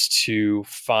volumes to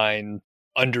find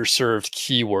underserved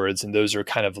keywords, and those are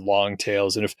kind of long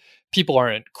tails. And if people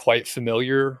aren't quite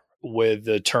familiar with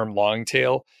the term long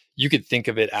tail, you could think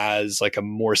of it as like a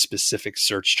more specific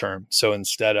search term. So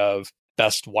instead of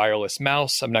best wireless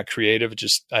mouse, I'm not creative,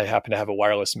 just I happen to have a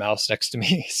wireless mouse next to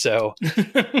me. So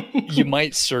you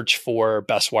might search for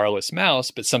best wireless mouse,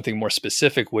 but something more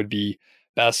specific would be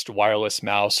best wireless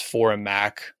mouse for a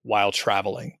Mac while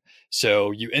traveling.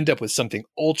 So you end up with something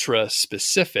ultra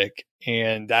specific,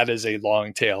 and that is a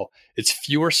long tail. It's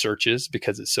fewer searches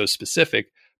because it's so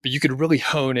specific, but you could really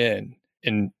hone in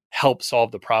and help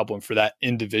solve the problem for that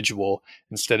individual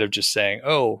instead of just saying,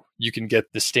 oh, you can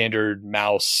get the standard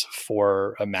mouse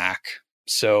for a Mac.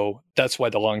 So that's why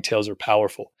the long tails are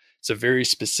powerful. It's a very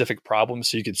specific problem.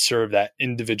 So you could serve that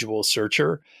individual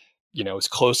searcher, as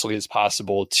closely as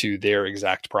possible to their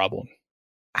exact problem.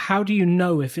 How do you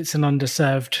know if it's an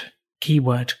underserved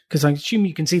keyword? Because I assume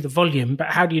you can see the volume, but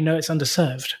how do you know it's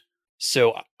underserved?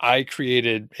 So I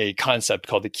created a concept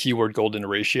called the keyword golden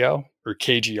ratio, or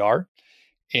KGR.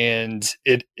 And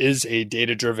it is a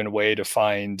data-driven way to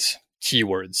find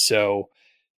keywords. So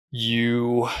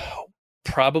you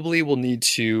probably will need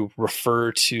to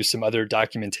refer to some other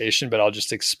documentation, but I'll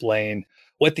just explain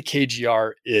what the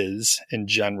KGR is in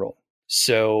general.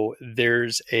 So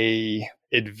there's a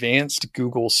advanced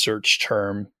Google search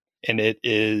term, and it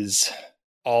is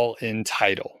all in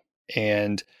title.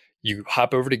 And you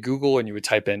hop over to Google and you would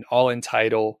type in all in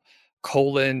title,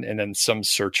 colon, and then some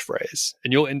search phrase,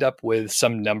 and you'll end up with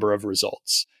some number of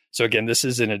results. So again, this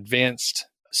is an advanced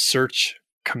search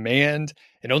command,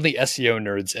 and only SEO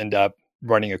nerds end up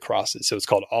running across it. So it's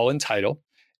called all in title,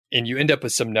 and you end up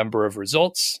with some number of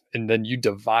results, and then you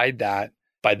divide that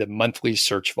by the monthly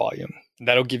search volume. And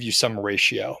that'll give you some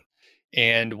ratio.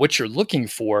 And what you're looking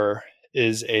for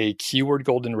is a keyword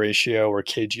golden ratio, or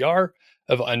KGR,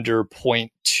 of under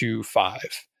 0.25.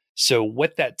 So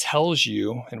what that tells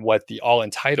you, and what the all in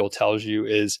title tells you,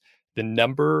 is the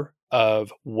number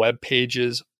of web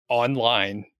pages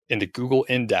online in the Google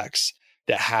index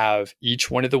that have each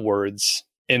one of the words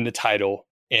in the title.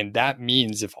 And that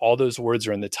means if all those words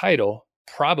are in the title,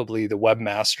 probably the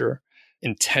webmaster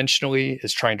intentionally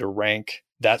is trying to rank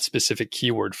that specific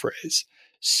keyword phrase.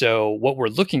 So what we're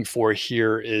looking for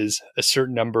here is a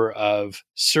certain number of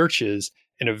searches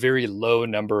and a very low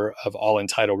number of all in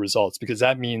title results, because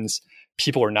that means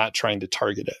people are not trying to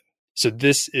target it. So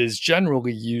this is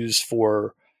generally used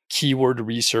for keyword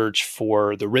research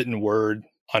for the written word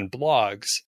on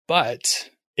blogs, but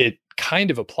it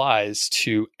kind of applies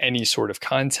to any sort of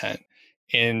content.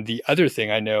 And the other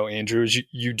thing I know, Andrew, is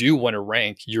you do want to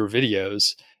rank your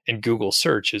videos in Google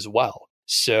search as well.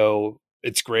 So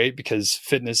it's great because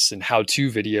fitness and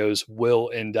how-to videos will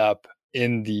end up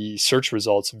in the search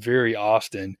results very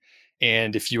often.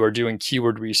 And if you are doing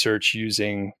keyword research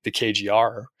using the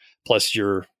KGR, plus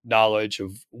your knowledge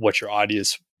of what your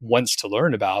audience wants to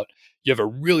learn about, you have a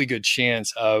really good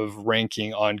chance of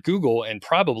ranking on Google and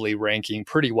probably ranking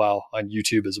pretty well on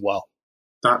YouTube as well.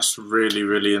 That's really,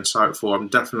 really insightful. I'm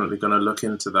definitely going to look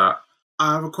into that.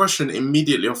 I have a question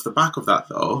immediately off the back of that,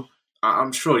 though.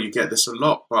 I'm sure you get this a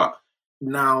lot, but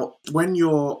now, when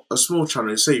you're a small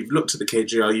channel, say you've looked at the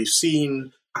KGR, you've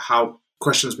seen how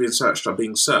questions being searched are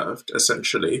being served,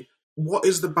 essentially. What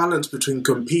is the balance between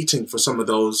competing for some of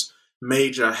those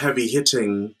major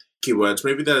heavy-hitting keywords?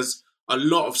 Maybe there's a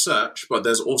lot of search, but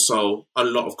there's also a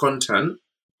lot of content,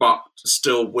 but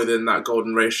still within that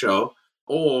golden ratio.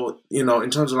 Or, in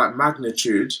terms of like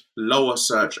magnitude, lower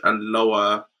search and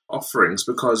lower offerings.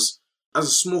 Because as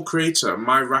a small creator,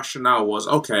 my rationale was,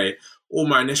 okay, all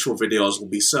my initial videos will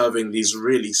be serving these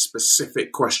really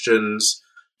specific questions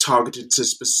targeted to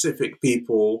specific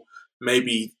people,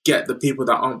 maybe get the people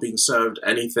that aren't being served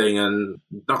anything and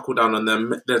knuckle down on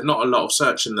them. There's not a lot of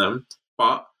search in them,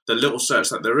 but the little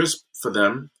search that there is for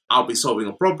them, I'll be solving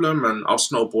a problem and I'll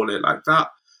snowball it like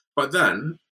that. But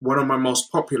then one of my most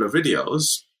popular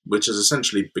videos, which is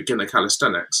essentially beginner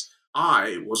calisthenics,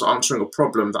 I was answering a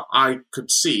problem that I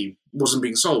could see wasn't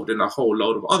being solved in a whole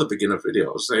load of other beginner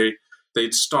videos.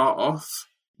 They'd start off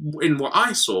in what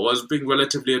I saw as being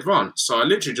relatively advanced. So I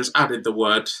literally just added the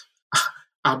word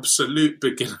absolute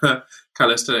beginner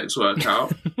calisthenics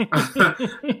workout,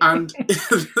 and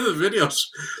the video's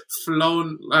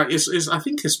flown like it's. I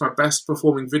think it's my best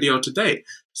performing video to date.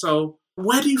 So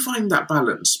where do you find that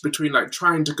balance between like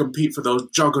trying to compete for those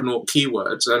juggernaut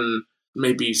keywords and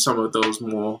maybe some of those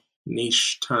more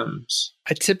niche terms?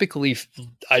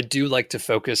 I do like to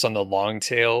focus on the long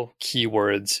tail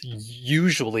keywords,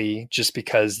 usually just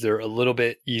because they're a little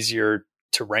bit easier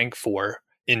to rank for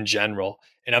in general.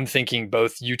 And I'm thinking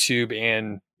both YouTube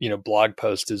and, blog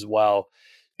post as well.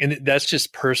 And that's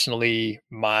just personally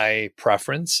my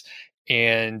preference.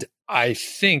 And I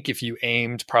think if you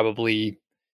aimed probably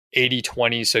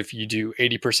 80-20, so if you do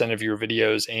 80% of your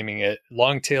videos aiming at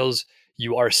long tails,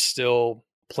 you are still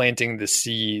planting the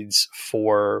seeds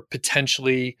for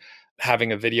potentially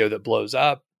having a video that blows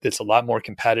up, that's a lot more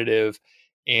competitive.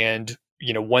 And,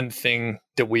 one thing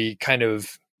that we kind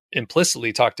of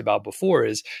implicitly talked about before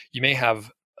is you may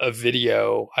have a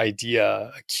video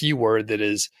idea, a keyword that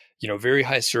is, very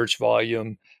high search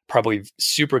volume, probably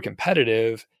super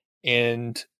competitive,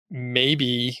 and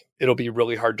maybe it'll be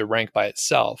really hard to rank by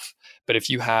itself. But if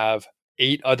you have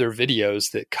 8 other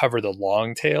videos that cover the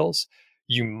long tails,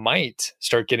 you might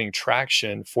start getting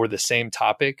traction for the same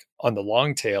topic on the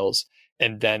long tails,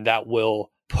 and then that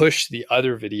will push the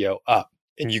other video up.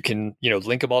 And you can,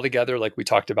 link them all together like we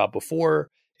talked about before.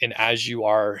 And as you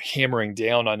are hammering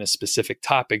down on a specific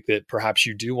topic that perhaps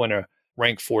you do want to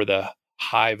rank for the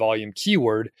high volume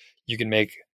keyword, you can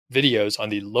make videos on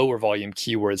the lower volume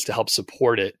keywords to help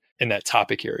support it in that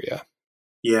topic area.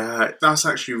 Yeah, that's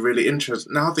actually really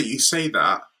interesting. Now that you say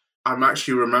that, I'm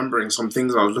actually remembering some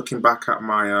things. I was looking back at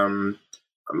my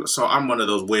so I'm one of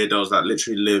those weirdos that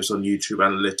literally lives on YouTube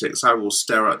analytics. I will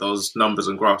stare at those numbers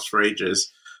and graphs for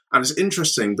ages. And it's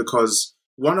interesting because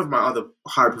one of my other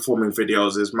high-performing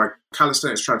videos is my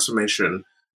calisthenics transformation.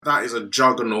 That is a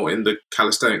juggernaut in the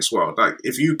calisthenics world. Like,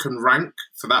 if you can rank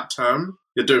for that term,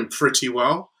 you're doing pretty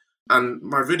well. And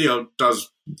my video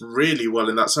does really well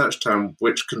in that search term,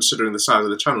 which, considering the size of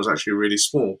the channel, is actually really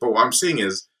small. But what I'm seeing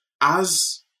is,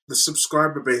 as the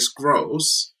subscriber base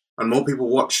grows and more people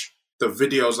watch the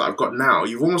videos that I've got now,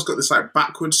 you've almost got this like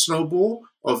backward snowball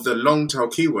of the long tail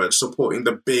keywords supporting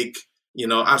the big,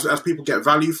 as people get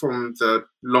value from the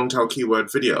long tail keyword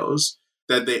videos,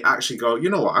 then they actually go, you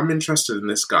know what, I'm interested in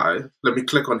this guy. Let me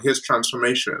click on his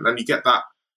transformation. And you get that.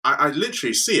 I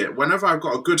literally see it. Whenever I've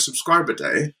got a good subscriber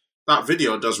day, that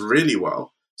video does really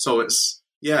well. So it's,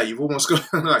 you've almost got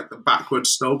like the backward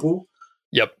snowball.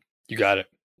 Yep, you got it.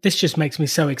 This just makes me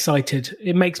so excited.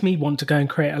 It makes me want to go and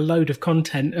create a load of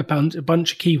content about a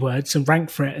bunch of keywords and rank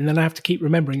for it. And then I have to keep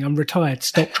remembering I'm retired.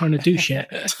 Stop trying to do shit.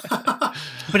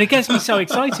 But it gets me so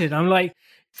excited. I'm like,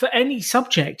 for any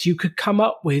subject, you could come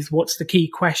up with what's the key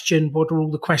question, what are all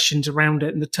the questions around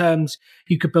it and the terms.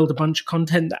 You could build a bunch of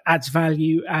content that adds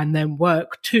value and then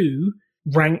work to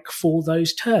rank for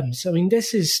those terms. I mean,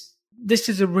 this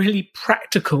is a really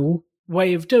practical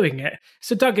way of doing it.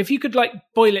 So Doug, if you could like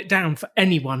boil it down for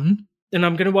anyone, and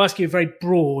I'm going to ask you very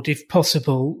broad, if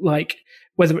possible, like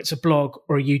whether it's a blog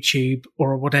or a YouTube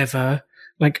or whatever,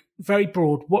 like very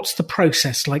broad, what's the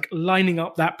process, like lining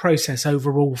up that process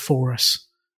overall for us?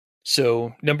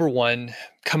 So number one,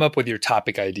 come up with your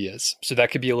topic ideas. So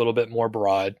that could be a little bit more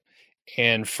broad.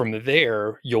 And from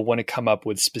there, you'll want to come up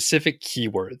with specific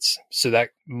keywords. So that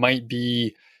might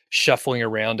be shuffling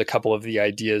around a couple of the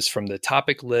ideas from the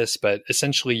topic list, but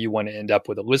essentially you want to end up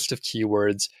with a list of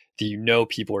keywords that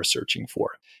people are searching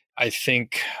for. I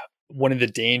think one of the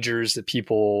dangers that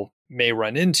people may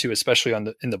run into, especially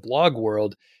in the blog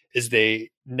world, is they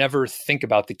never think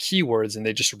about the keywords and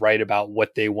they just write about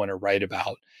what they want to write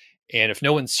about. And if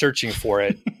no one's searching for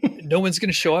it, no one's going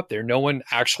to show up there. No one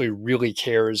actually really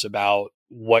cares about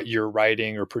what you're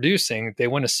writing or producing. They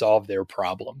want to solve their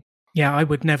problem. Yeah, I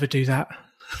would never do that.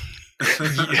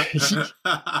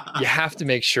 You have to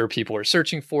make sure people are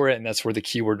searching for it. And that's where the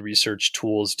keyword research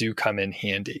tools do come in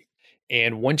handy.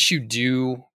 And once you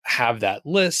do have that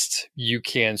list, you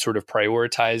can sort of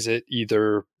prioritize it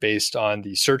either based on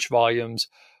the search volumes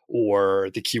or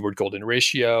the keyword golden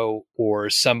ratio or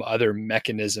some other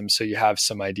mechanism. So you have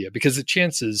some idea, because the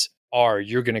chances are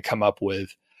you're going to come up with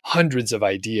hundreds of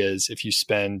ideas. If you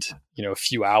spend, a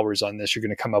few hours on this, you're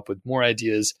going to come up with more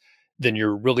ideas than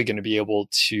you're really going to be able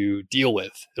to deal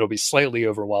with. It'll be slightly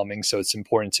overwhelming. So it's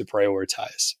important to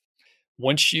prioritize.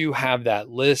 Once you have that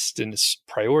list and it's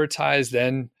prioritized,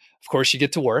 then of course you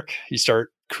get to work. You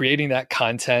start creating that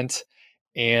content,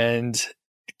 and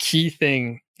key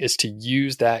thing is to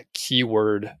use that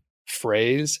keyword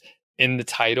phrase in the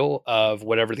title of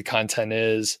whatever the content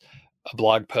is, a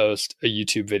blog post, a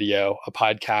YouTube video, a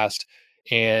podcast.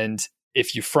 And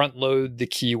if you front load the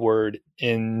keyword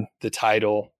in the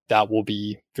title, that will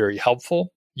be very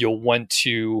helpful. You'll want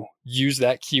to use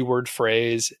that keyword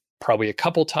phrase probably a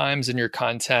couple times in your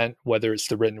content, whether it's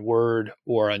the written word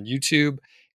or on YouTube.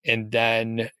 And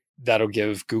then that'll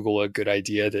give Google a good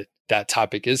idea that that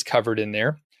topic is covered in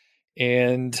there.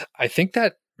 And I think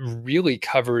that really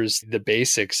covers the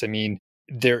basics. I mean,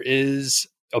 there is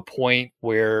a point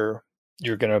where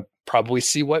you're going to probably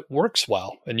see what works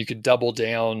well, and you could double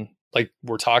down like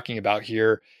we're talking about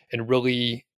here and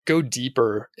really go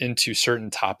deeper into certain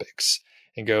topics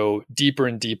and go deeper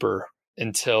and deeper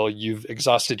until you've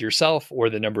exhausted yourself or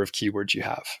the number of keywords you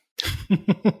have.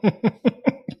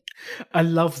 I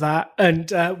love that.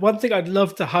 And one thing I'd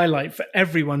love to highlight for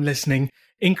everyone listening,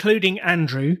 including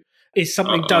Andrew, is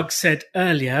something Doug said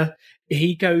earlier.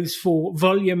 He goes for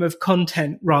volume of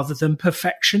content rather than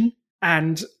perfection.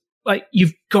 And like,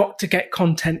 you've got to get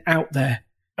content out there.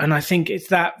 And I think it's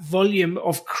that volume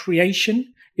of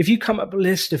creation. If you come up with a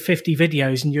list of 50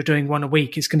 videos and you're doing one a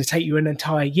week, it's going to take you an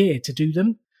entire year to do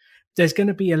them. There's going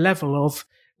to be a level of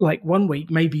like 1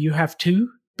 week, maybe you have 2,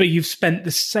 but you've spent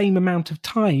the same amount of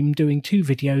time doing 2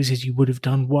 videos as you would have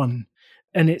done 1.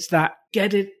 And it's that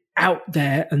get it out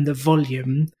there, and the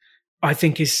volume I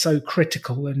think is so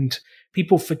critical, and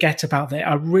people forget about that.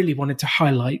 I really wanted to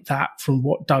highlight that from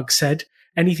what Doug said.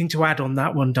 Anything to add on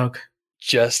that one, Doug?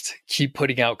 Just keep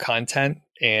putting out content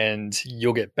and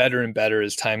you'll get better and better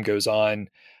as time goes on.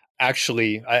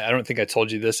 Actually, I don't think I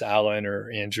told you this, Alan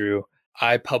or Andrew.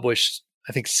 I published,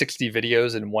 I think, 60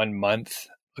 videos in 1 month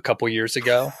a couple years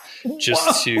ago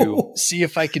just to see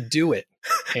if I could do it.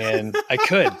 And I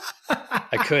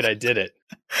could. I did it.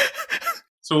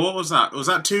 So what was that? Was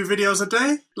that 2 videos a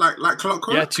day? Like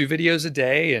clockwork? Yeah, 2 videos a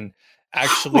day. And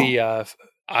actually,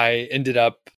 I ended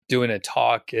up doing a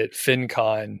talk at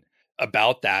FinCon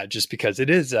about that just because it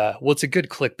is, it's a good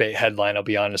clickbait headline, I'll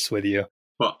be honest with you.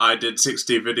 Well, I did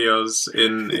 60 videos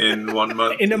in 1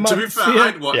 month. In a month. To be fair, yeah.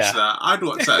 I'd watch that. I'd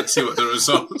watch that and see what the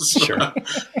results Sure.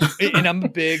 And I'm a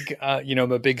big,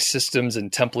 I'm a big systems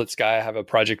and templates guy. I have a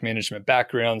project management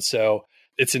background. So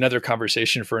it's another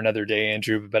conversation for another day,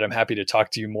 Andrew, but I'm happy to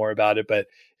talk to you more about it. But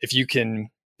if you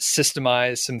can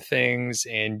systemize some things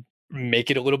and make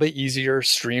it a little bit easier,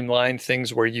 streamline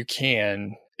things where you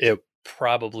can, it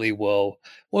probably will,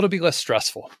 it'll be less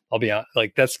stressful. I'll be honest,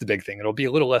 like that's the big thing. It'll be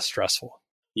a little less stressful.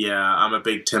 Yeah, I'm a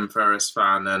big Tim Ferriss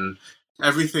fan, and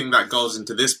everything that goes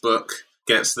into this book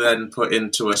gets then put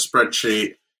into a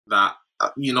spreadsheet that,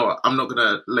 I'm not going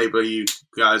to label you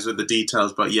guys with the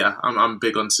details, but yeah, I'm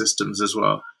big on systems as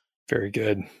well. Very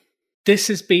good. This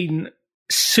has been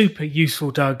super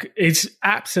useful, Doug. It's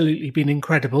absolutely been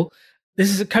incredible. This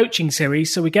is a coaching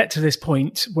series, so we get to this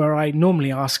point where I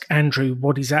normally ask Andrew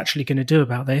what he's actually going to do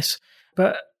about this,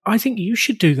 but I think you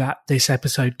should do that this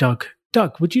episode, Doug.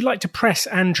 Doug, would you like to press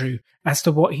Andrew as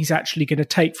to what he's actually going to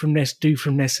take from this, do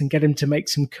from this, and get him to make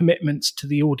some commitments to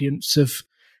the audience of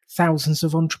thousands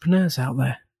of entrepreneurs out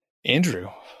there? Andrew,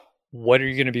 what are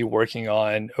you going to be working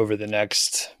on over the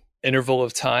next interval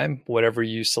of time, whatever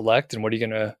you select, and what are you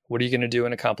going to do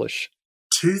and accomplish?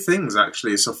 2 things,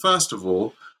 actually. So first of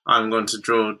all, I'm going to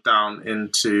drill down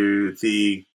into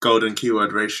the golden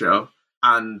keyword ratio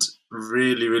and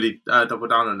really, really double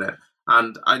down on it.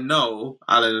 And I know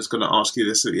Alan is going to ask you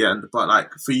this at the end, but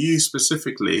like for you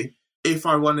specifically, if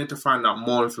I wanted to find out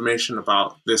more information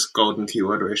about this golden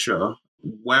keyword ratio,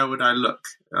 where would I look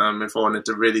if I wanted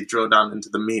to really drill down into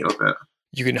the meat of it?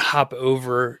 You can hop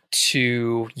over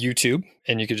to YouTube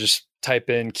and you could just type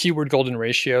in keyword golden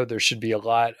ratio. There should be a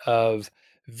lot of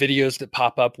videos that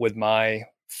pop up with my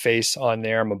face on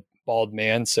there. I'm a bald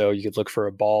man, so you could look for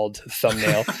a bald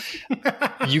thumbnail.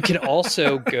 You can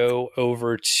also go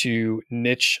over to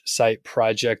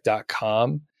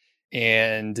nichesiteproject.com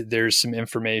and there's some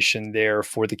information there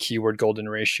for the keyword golden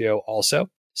ratio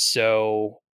also.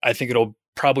 So I think it'll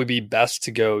probably be best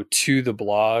to go to the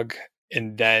blog,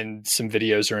 and then some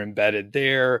videos are embedded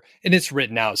there and it's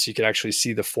written out so you can actually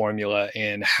see the formula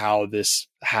and how this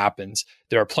happens.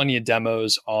 There are plenty of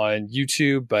demos on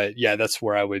YouTube, but yeah, that's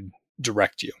where I would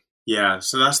direct you. Yeah,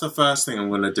 so that's the first thing I'm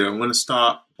going to do. I'm going to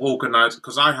start organizing,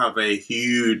 because I have a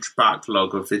huge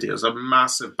backlog of videos, a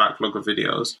massive backlog of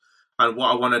videos. And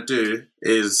what I want to do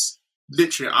is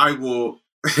literally I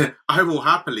will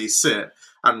happily sit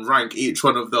and rank each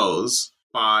one of those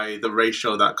by the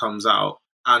ratio that comes out.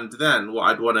 And then what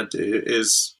I'd want to do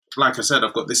is, like I said,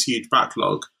 I've got this huge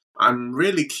backlog. I'm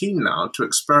really keen now to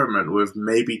experiment with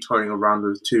maybe toying around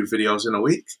with 2 videos in a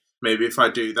week. Maybe if I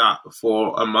do that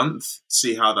for a month,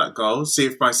 see how that goes, see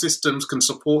if my systems can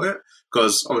support it,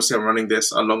 because obviously I'm running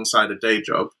this alongside a day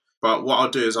job. But what I'll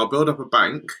do is I'll build up a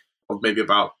bank of maybe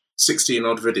about 16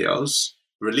 odd videos,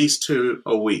 release 2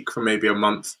 a week for maybe a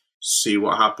month, see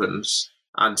what happens,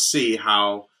 and see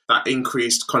how that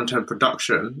increased content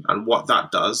production and what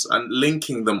that does, and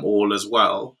linking them all as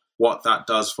well, what that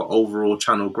does for overall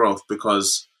channel growth,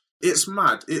 because it's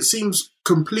mad. It seems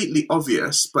completely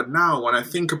obvious, but now when I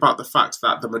think about the fact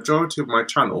that the majority of my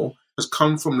channel has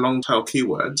come from long tail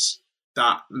keywords,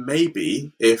 that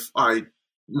maybe if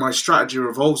my strategy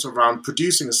revolves around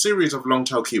producing a series of long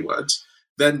tail keywords,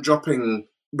 then dropping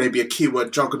maybe a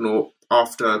keyword juggernaut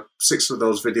after 6 of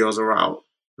those videos are out,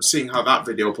 seeing how that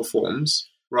video performs,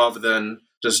 rather than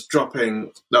just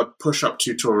dropping the push-up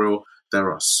tutorial. There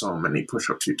are so many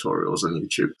push-up tutorials on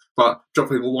YouTube, but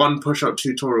dropping one push-up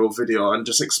tutorial video and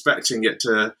just expecting it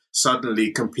to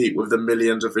suddenly compete with the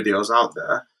millions of videos out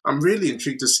there. I'm really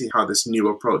intrigued to see how this new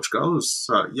approach goes.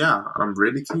 So yeah, I'm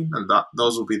really keen, and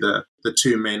those will be the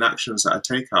 2 main actions that I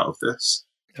take out of this.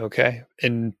 Okay.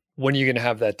 And when are you going to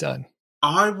have that done?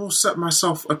 I will set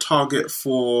myself a target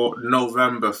for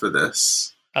November for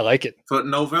this. I like it. For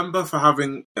November, for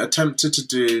having attempted to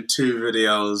do 2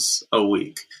 videos a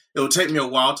week. It will take me a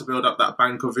while to build up that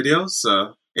bank of videos.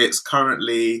 So it's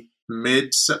currently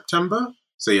mid-September.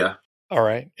 So yeah. All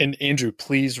right. And Andrew,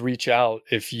 please reach out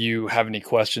if you have any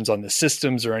questions on the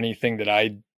systems or anything that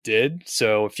I did.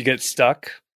 So if you get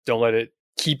stuck, don't let it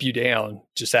keep you down.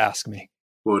 Just ask me.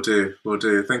 Will do.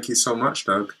 Thank you so much,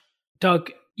 Doug.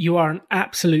 Doug, you are an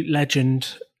absolute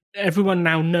legend. Everyone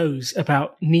now knows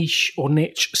about Niche or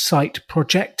Niche Site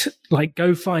Project. Like,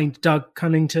 go find Doug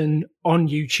Cunnington on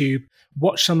YouTube.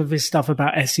 Watch some of his stuff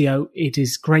about SEO. It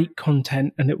is great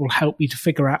content and it will help you to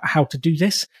figure out how to do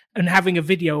this. And having a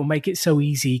video will make it so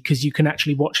easy because you can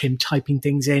actually watch him typing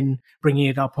things in, bringing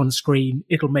it up on screen.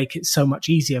 It'll make it so much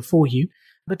easier for you.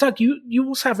 But Doug, you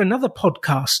also have another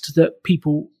podcast that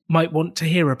people might want to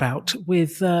hear about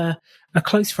with a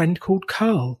close friend called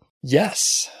Carl.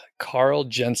 Yes. Carl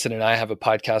Jensen and I have a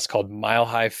podcast called Mile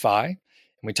High Fi, and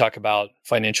we talk about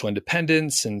financial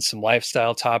independence and some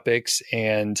lifestyle topics.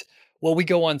 And well, we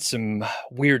go on some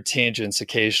weird tangents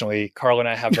occasionally. Carl and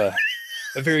I have a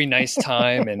very nice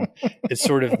time, and it's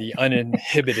sort of the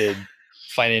uninhibited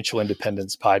financial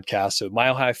independence podcast. So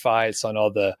Mile High Fi, it's on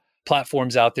all the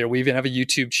platforms out there. We even have a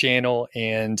YouTube channel,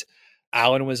 and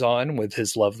Alan was on with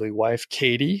his lovely wife,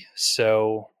 Katie.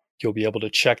 So you'll be able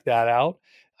to check that out.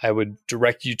 I would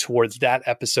direct you towards that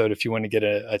episode if you want to get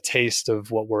a taste of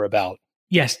what we're about.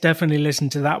 Yes, definitely listen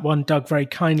to that one. Doug very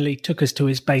kindly took us to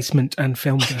his basement and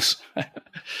filmed us.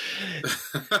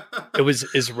 It was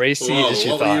as racy as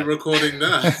you what thought. What were you recording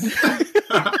there?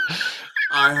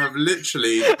 I have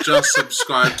literally just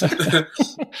subscribed.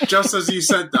 Just as you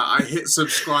said that, I hit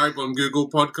subscribe on Google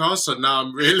Podcasts, and now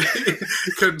I'm really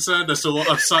concerned as to what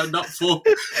I've signed up for.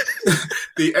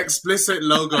 The explicit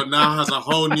logo now has a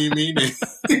whole new meaning.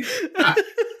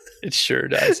 It sure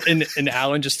does. And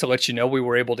Alan, just to let you know, we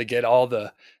were able to get all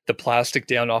the plastic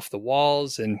down off the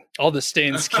walls, and all the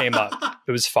stains came up.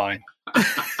 It was fine.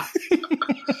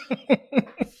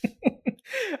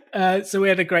 So we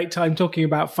had a great time talking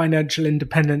about financial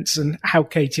independence and how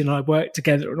Katie and I work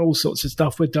together and all sorts of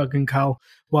stuff with Doug and Carl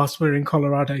whilst we're in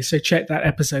Colorado. So check that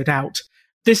episode out.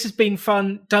 This has been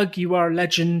fun. Doug, you are a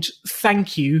legend.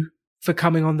 Thank you for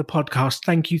coming on the podcast.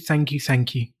 Thank you.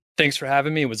 Thanks for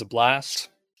having me. It was a blast.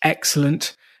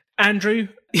 Excellent. Andrew,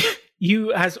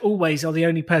 you, as always, are the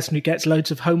only person who gets loads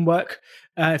of homework.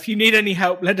 If you need any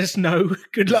help, let us know.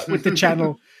 Good luck with the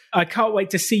channel. I can't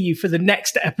wait to see you for the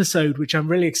next episode, which I'm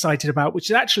really excited about, which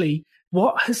is actually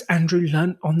what has Andrew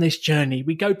learned on this journey?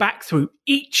 We go back through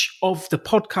each of the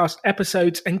podcast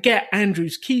episodes and get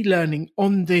Andrew's key learning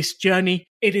on this journey.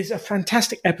 It is a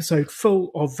fantastic episode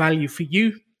full of value for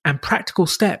you and practical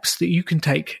steps that you can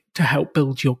take to help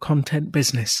build your content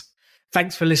business.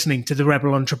 Thanks for listening to The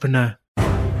Rebel Entrepreneur.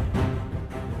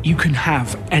 You can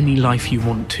have any life you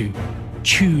want to.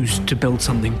 Choose to build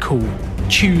something cool.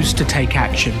 Choose to take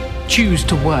action. Choose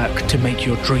to work to make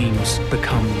your dreams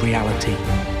become reality.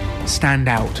 Stand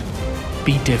out.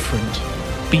 Be different.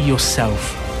 Be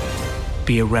yourself.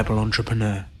 Be a rebel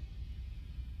entrepreneur.